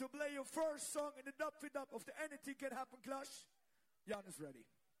ready to play your first song in the dub, fit up of the Anything Can Happen Clash? Jan is ready.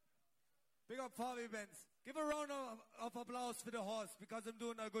 Big up Fabi Benz. Give a round of applause for the horse because I'm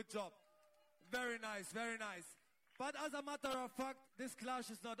doing a good job. Very nice, very nice. But as a matter of fact, this clash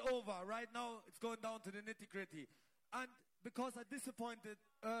is not over. Right now, it's going down to the nitty-gritty. And because I disappointed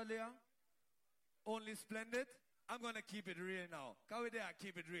earlier, only Splendid, I'm going to keep it real now. Go there,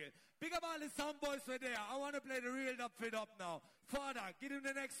 keep it real. Big up all the sound boys for there. I want to play the real dub fit up now. Father, give him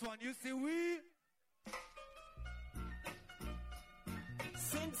the next one. You see, we...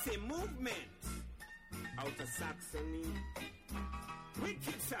 Sensi movement. Out of Saxony.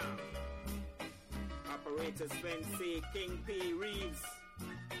 Wicked sound. Operator Sensi, King P. Reeves.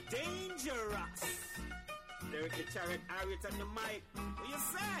 Dangerous. Derek the Chariot, Harriet on the mic. What you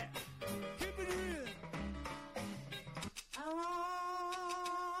say? Keep it real.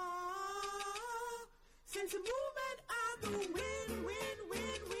 Sensi movement are the win.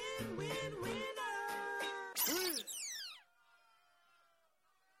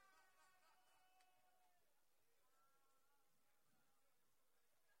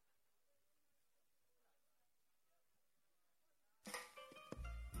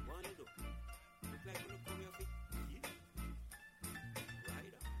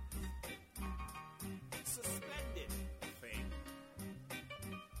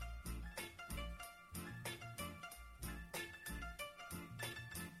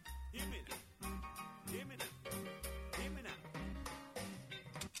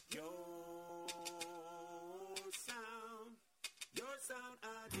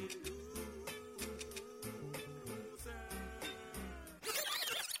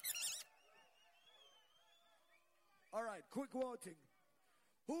 All right, quick voting.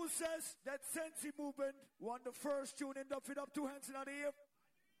 Who says that Sensi movement won the first tune in Dub Fit Up? 2 hands in the air.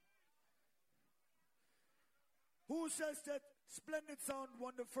 Who says that Splendid Sound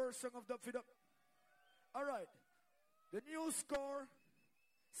won the first song of Dub Fit Up? All right. The new score,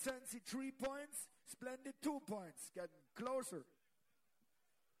 Sensi 3 points, Splendid 2 points. Getting closer.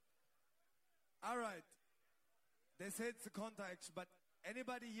 All right. They say it's a contact, but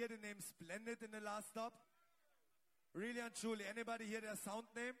anybody hear the name Splendid in the last dub? Really and truly, anybody hear their sound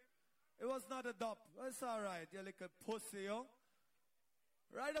name? It was not a dub. It's all right, you little pussy, yo.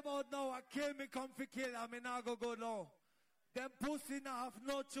 Right about now, I kill me, come for kill. I mean, I go low. Them pussy now have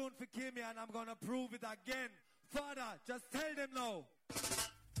no tune for kill me, and I'm gonna prove it again. Father, just tell them now.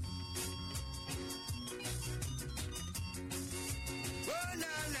 Oh,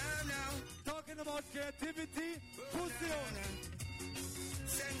 now. Talking about creativity, pussy on.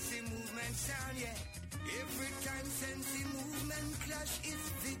 Sensi movement sound, yeah. Every time Sensi movement clash is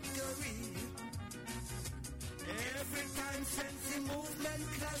victory. Every time Sensi movement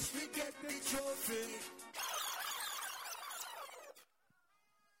clash, we get the trophy.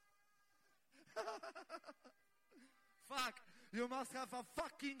 Fuck, you must have a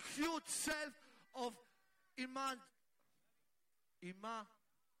fucking huge self of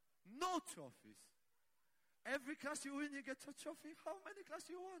no trophies. Every class you win, you get a trophy. How many class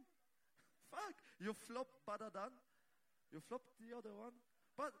you won? Fuck, you flop better than. You flop the other one.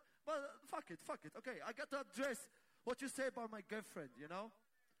 But fuck it. Okay, I got to address what you say about my girlfriend, you know?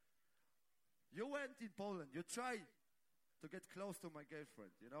 You went in Poland. You tried to get close to my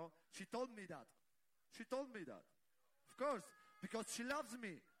girlfriend, you know? She told me that. Of course, because she loves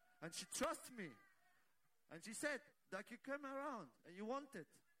me and she trusts me. And she said that you came around and you wanted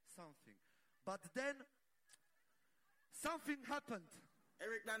something. But then something happened.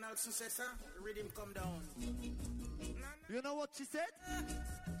 Eric Donaldson says, sir, rhythm come down. You know what she said?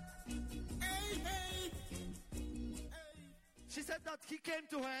 Hey. She said that he came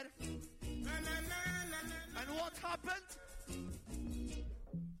to her And what happened?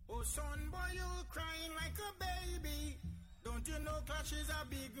 Oh, son boy, you crying like a baby. Don't you know Clash is a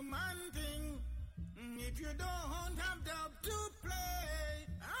big man thing? If you don't have dub to play,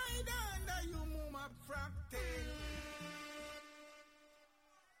 I don't you move up fractal.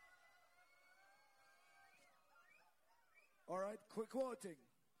 All right, quick quoting.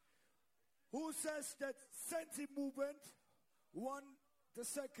 Who says that Sensi movement won the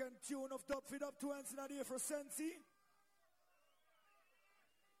second tune of Dub Fit Up? 2 hands in the air for Sensi.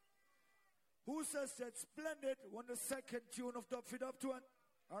 Who says that Splendid won the second tune of Dub Fit Up? 2 hands.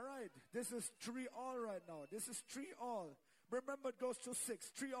 All right, this is 3-all right now. This is 3-all. Remember, it goes to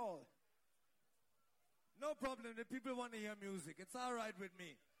 6. 3-all. No problem. The people want to hear music. It's all right with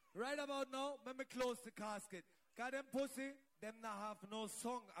me. Right about now, let me close the casket. Got them pussy, them not have no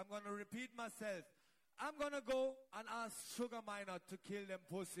song. I'm going to repeat myself. I'm going to go and ask Sugar Minor to kill them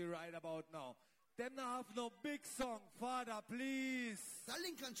pussy right about now. Them not have no big song. Father, please. The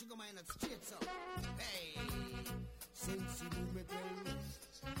Lincoln Sugar Minor straight up. Hey. Sensi movement well.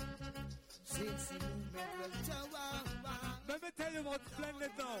 Sensi movement well. Let me tell you what's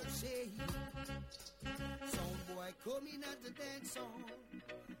Splendid now. Say, some boy coming at the dance song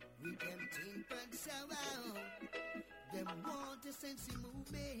with them timpans sound. Them want the Sensi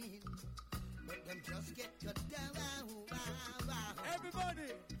movement, but them just get cut down.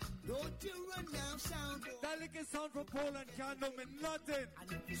 Everybody, don't you run now, sound boy. That little sound from Poland can't do me nothing.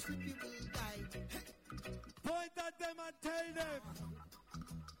 And if you slip, you will die. Point at them and tell them.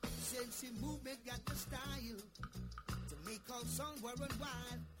 Sensi movement got the style to make our song run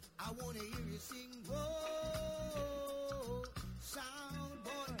wild. I wanna hear you sing, whoa, sound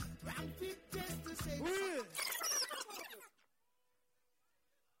boy. Rap it just to say.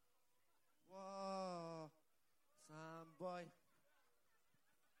 Whoa, sound boy.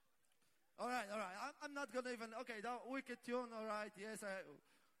 All right. I'm not gonna even. Okay, that wicked tune. All right. Yes,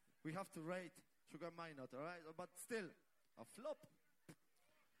 we have to rate Sugar Minor. All right, but still a flop.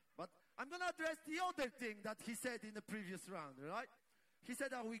 But I'm gonna address the other thing that he said in the previous round. All right. He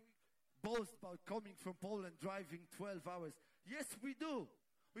said that we boast about coming from Poland, driving 12 hours. Yes, we do.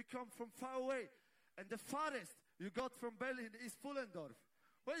 We come from far away. And the farthest you got from Berlin is Pfullendorf.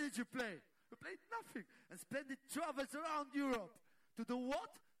 Where did you play? You played nothing. And Splendid travels around Europe to do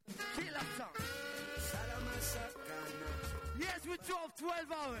what? Killer sound. Yes, we drove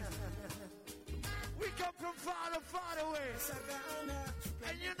 12 hours. We come from far away.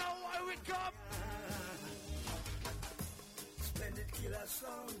 And you know why we come? Splendid killer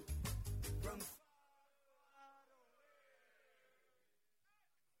sound from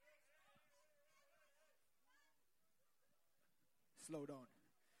Slow down.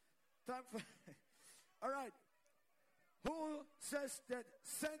 Time for all right. Who says that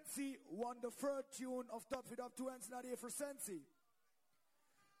Sensi won the third tune of Dub It Up? 2 hands in the air for Sensi.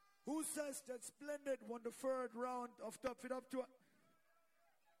 Who says that Splendid won the third round of Dub It Up?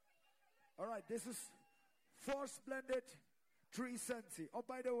 All right, this is 4 Splendid, 3 Sensi. Oh,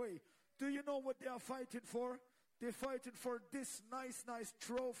 by the way, do you know what they are fighting for? They're fighting for this nice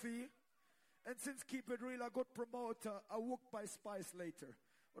trophy. And since Keep It Real, a good promoter, a Wook by Spice later.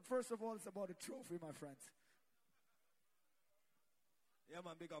 But first of all, it's about a trophy, my friends. Yeah,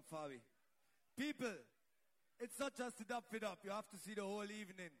 man, big up Fabi. People, it's not just the Dub It Up. You have to see the whole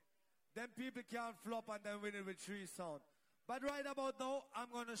evening. Then people can't flop and then win it with 3 sound. But right about now, I'm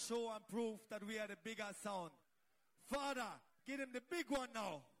going to show and prove that we are the bigger sound. Father, give him the big one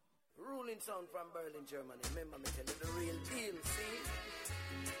now. Ruling sound from Berlin, Germany. Remember me tell you the real deal, see?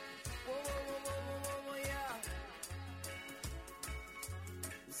 Whoa, yeah.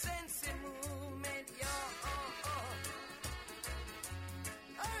 Sensi movement, yeah,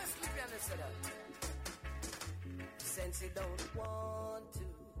 Honestly, can I say that? Sensi don't want to.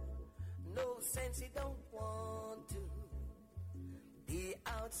 No, Sensi don't want to. Be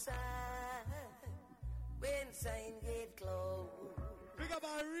outside when sign get closed. Big up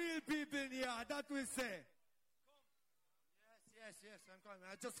our real people in here, that we say. Yes, I'm coming.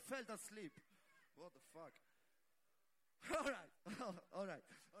 I just fell asleep. What the fuck? All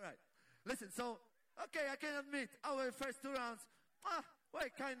right. Listen, so, okay, I can admit, our first 2 rounds, were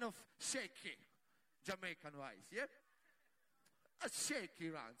kind of shaky, Jamaican-wise, yeah? Shaky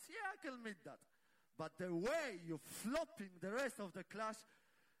rounds, yeah, I can admit that. But the way you're flopping the rest of the clash,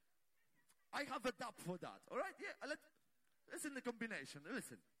 I have a dub for that, all right? Yeah, listen the combination,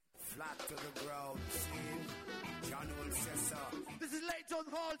 listen. Flat to the ground, see? John will say so. This is Late John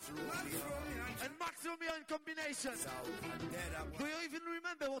Holt and Max Romeo in combination. Do you even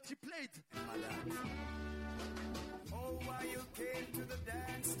remember what he played? Oh, why you came to the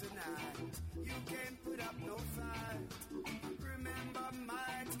dance tonight? You can't put up no fight. Remember,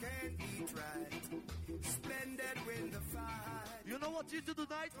 might can't eat right. Splendid win the fight. You know what you do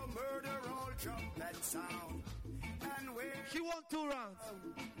tonight? To murder all jump and sound. And when she won 2 rounds,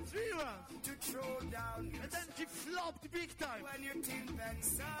 3 rounds, to throw down, and then she flopped big time. When you timpan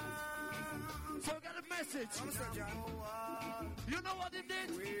sound. So I got a message. You know what he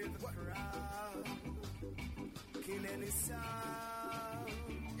did? With the crowd, kill any sound.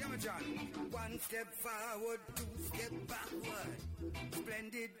 Yeah, my John. 1 step forward, 2 step backward.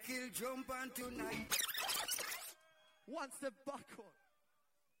 Splendid kill jump on tonight. 1 step backward.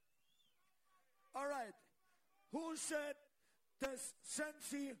 All right. Who said that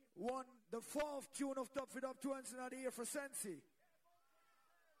Sensi won the 4th tune of Top It Up 2 hands in the air for Sensi?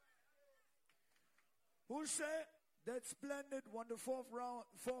 Who said that Splendid won the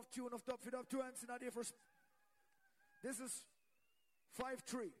 4th tune of Top It Up 2 hands in the air for This is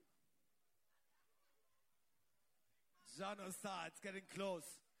 5-3. Jano Star, it's getting close.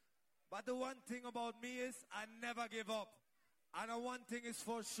 But the one thing about me is I never give up. And one thing is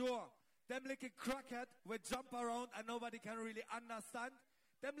for sure. Them like a crackhead will jump around and nobody can really understand.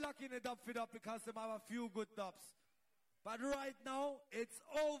 Them lucky in the dub fit up because them have a few good dubs. But right now, it's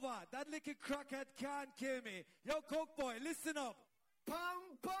over. That little crackhead can't kill me. Yo, Coke Boy, listen up.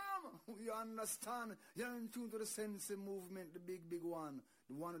 Pam, pam! You understand? You're in tune to the Sensi movement, the big one.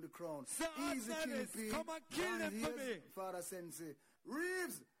 The one of the crown. Sir Easy kill, come and kill them for me. Father Sensi.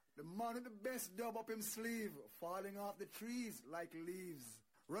 Reeves, the man with the best dub up him sleeve. Falling off the trees like leaves.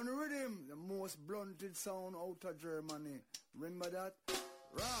 Run with him, the most blunted sound out of Germany. Remember that?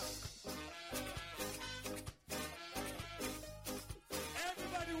 Rock.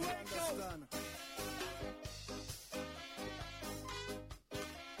 Everybody wake up.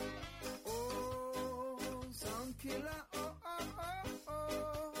 Oh, sound killer. Oh, oh, oh,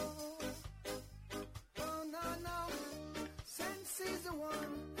 oh. Oh, no. Sensi's the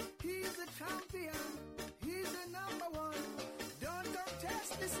one. He's the champion. He's the number one. Don't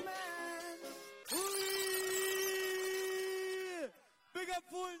test this man. Big up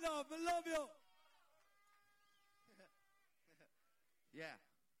Pfullendorf, I love you. Yeah.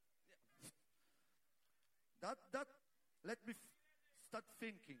 That let me start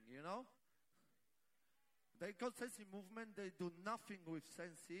thinking, you know. They got Sensi movement, they do nothing with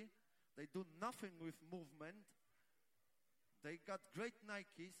Sensi. They do nothing with movement. They got great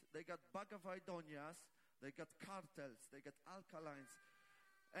Nikes, they got Bagavaidonas, they got cartels, they got alkalines.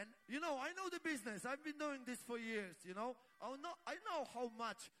 And, you know, I know the business. I've been doing this for years, you know. I know how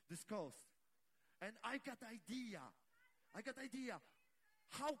much this costs. And I got idea.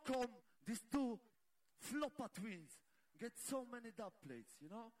 How come these 2 flopper twins get so many dub plates, you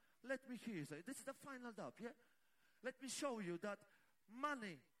know? Let me hear you say, this is the final dub, yeah? Let me show you that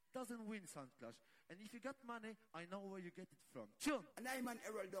money doesn't win Soundclash. And if you got money, I know where you get it from. Tune. And I'm an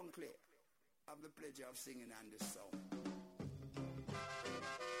Errol Dunkley. I have the pleasure of singing on this song.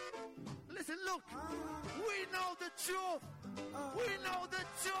 Listen, look. We know the truth. We know the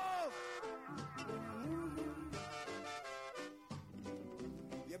truth.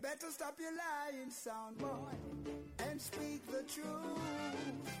 You better stop your lying, sound boy, and speak the truth.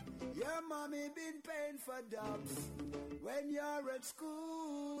 Your mommy been paying for dubs when you're at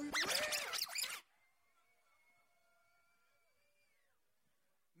school.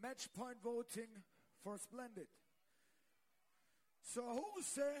 Match point voting for Splendid. So who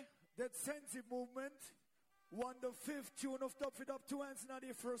say that Sensi movement won the 5th tune of Top It Up 2 hands in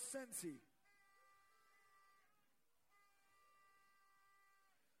the first Sensi?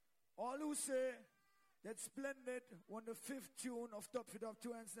 All who say that Splendid won the 5th tune of Top It Up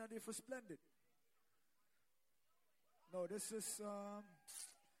 2 hands in the for Splendid. No, this is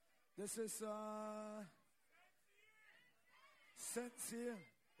Sensi.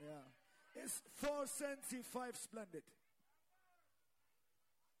 Yeah. It's 4 Sensi, 5 Splendid.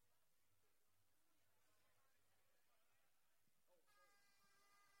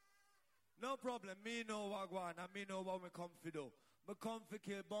 No problem, me know what I want and me know what me come for do. Me come for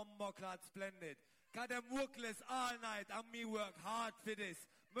kill Bomber Clad Splendid. Cause them workless all night and me work hard for this.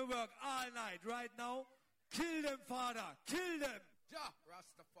 Me work all night right now. Kill them, Father, kill them. Jah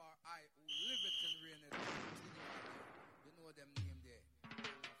Rastafari, who liveth and reigneth continually. You know them name there.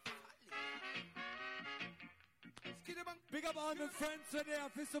 Big up all my friends who there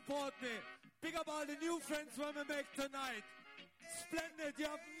to support me. Big up all the new friends when we make tonight. Splendid, you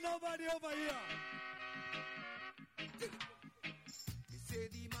have nobody over here. They say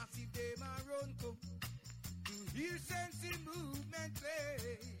the massive day man run come to hear Sensi movement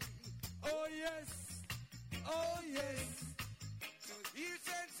play. Oh yes. Oh yes. You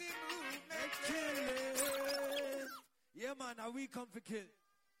Sensi movement. Killing. Yeah, man, are we come for kill?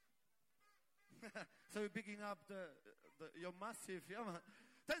 So we're picking up your massive, yeah, man.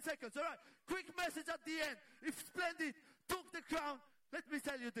 10 seconds, all right. Quick message at the end. If Splendid took the crown, let me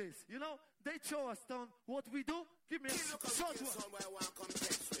tell you this. You know, they show us down what we do. Give me a short one.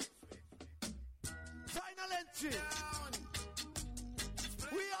 Final entry.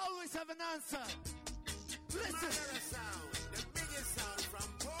 We always have an answer. Listen. Sound, the biggest sound from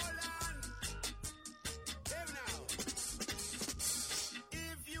Poland. Here now.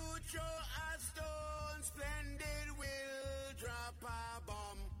 If you throw a stone, Splendid will drop a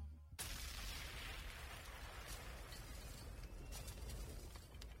bomb.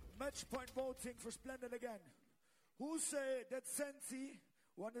 Match point voting for Splendid again. Who say that Sensi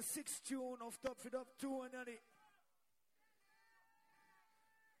won the 6th tune of Top It Up 2 and any?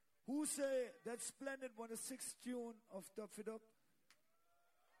 Who say that Splendid won the 6th tune of Top It Up?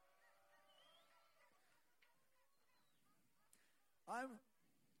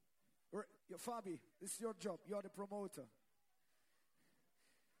 Fabi, this is your job. You're the promoter.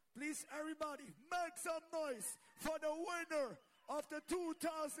 Please, everybody, make some noise for the winner of the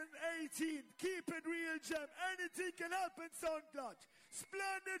 2018 Keep It Real Gem. Anything can happen, Soundclash.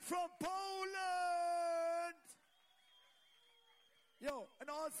 Splendid from Poland. Yo, and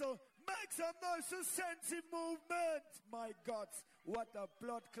also make some noise for Sensi movement. My God, what a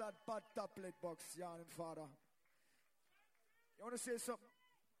blood-clad bad tablet box, Jan and Father. You want to say something?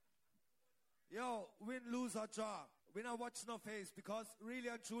 Yo, win, lose or draw. We not watch no face because really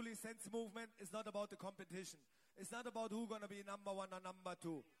and truly Sensi movement is not about the competition. It's not about who's going to be number 1 or number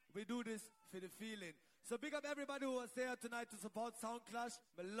 2. We do this for the feeling. So big up everybody who was there tonight to support Soundclash.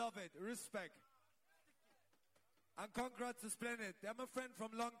 We love it. Respect. And congrats to Splendid. They're my friend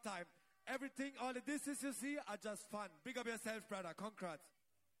from long time. Everything, all the disses you see are just fun. Big up yourself, brother. Congrats.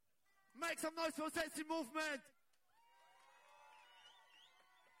 Make some noise for Sensi movement.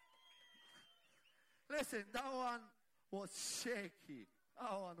 Listen, that one was shaky.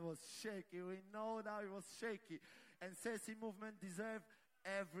 That one was shaky. We know that it was shaky. And Sensi movement deserve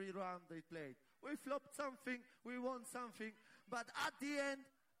every round they played. We flopped something, we won something, but at the end,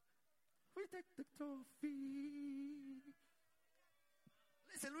 we take the trophy.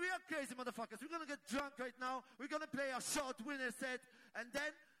 Listen, we are crazy motherfuckers. We're going to get drunk right now. We're going to play a short winner set and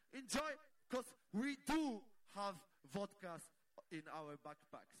then enjoy, because we do have vodkas in our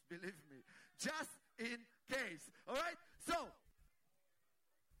backpacks. Believe me. Just in case. All right? So,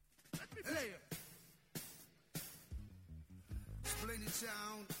 let me play it. Splendid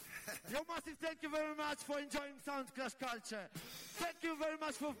sound. Yo, massive, thank you very much for enjoying Soundclash culture. Thank you very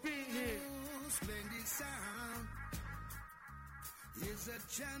much for being here. Splendid sound is a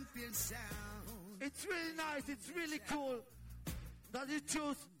champion sound. It's really nice. It's really cool that you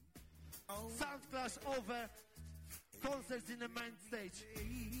choose Soundclash over concerts in the main stage.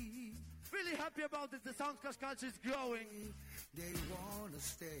 Really happy about this. The Soundclash culture is growing. They wanna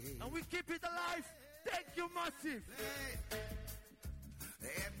stay. And we keep it alive. Thank you, massive.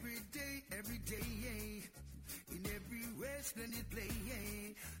 Every day, in every way, Splendid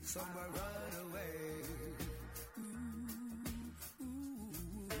play. Somewhere run away.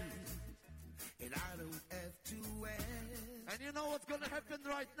 Ooh, and I don't have to wait. And you know what's gonna happen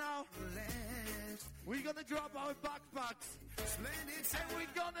right now? We're gonna drop our backpacks. Splendid and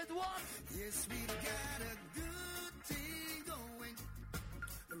we're gonna do what? Yes, we got a good thing going.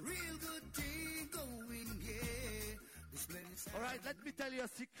 A real good thing going, yeah. All right, let me tell you a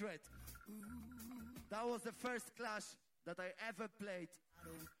secret. That was the first clash that I ever played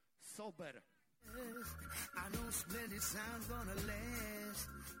sober. I know Splendid sound gonna last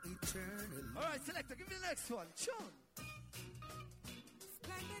eternally. All right, selector, give me the next one. Sean.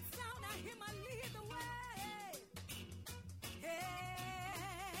 Splendid sound, I hear my lead the way. Hey,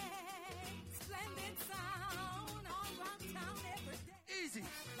 Splendid sound all around town every day. Easy.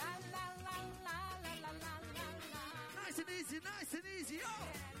 La la la la la la la la la. Nice and easy, nice and easy. Oh.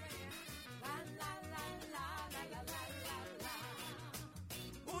 La la la la la la la la la.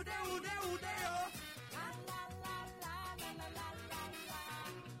 Ude, ude, ude, oh. La la la la la la la la la.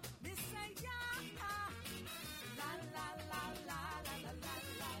 Me say yeah. La la la la la la la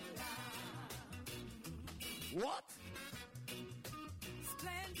la la. What?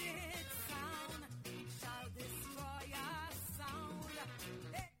 Splendid sound shall destroy our sound.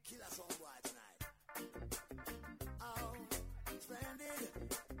 Hey. Kill us all boy tonight. Oh, Splendid.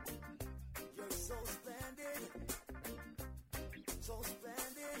 You're so splendid. So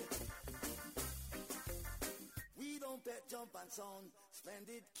splendid. We don't bet jump and sound.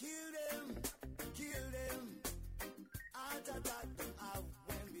 Splendid, kill them. Heart attack them out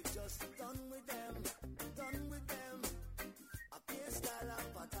when we just done with them. A pace style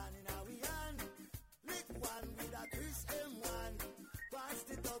of pattern in our hand. Lick one with a twist M1. Pass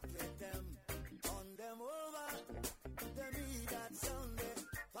it up, let them. Turn them over. Them hear that sound there.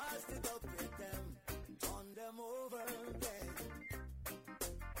 Pass it up, let them. Turn them over, yeah.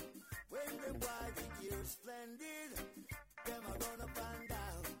 When them body gear splendid, them a run up and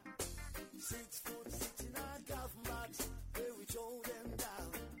down. 6 foot 6 in a coffin box, where we throw them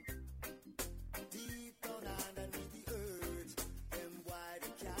down. Deep down underneath the earth, them why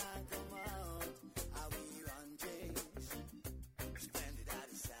they can't come out. How we run things, splendid at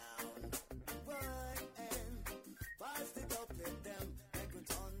the sound. Boy, and fast it up, let them, and we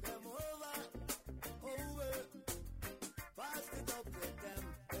turn them over. Fast it up, let them,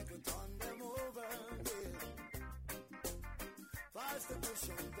 and we turn them over, yeah. Fast the push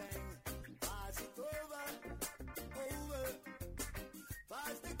and bang. Pass it over.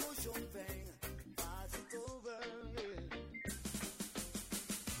 Pass the cushion thing. Pass it over, yeah.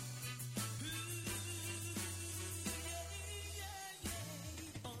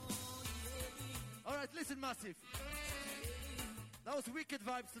 All right, listen, Massive. That was wicked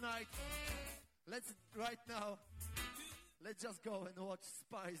vibes tonight. Let's just go and watch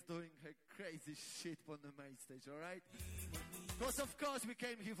Spice doing her crazy shit on the main stage, all right? Because of course we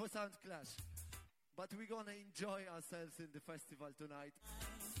came here for Soundclash. But we're gonna enjoy ourselves in the festival tonight.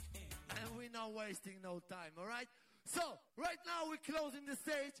 And we're not wasting no time, alright? So, right now we're closing the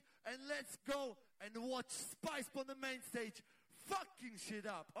stage and let's go and watch Spice on the main stage fucking shit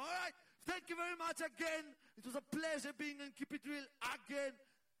up, alright? Thank you very much again. It was a pleasure being in Keep It Real again.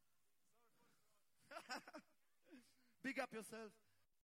 Big up yourself.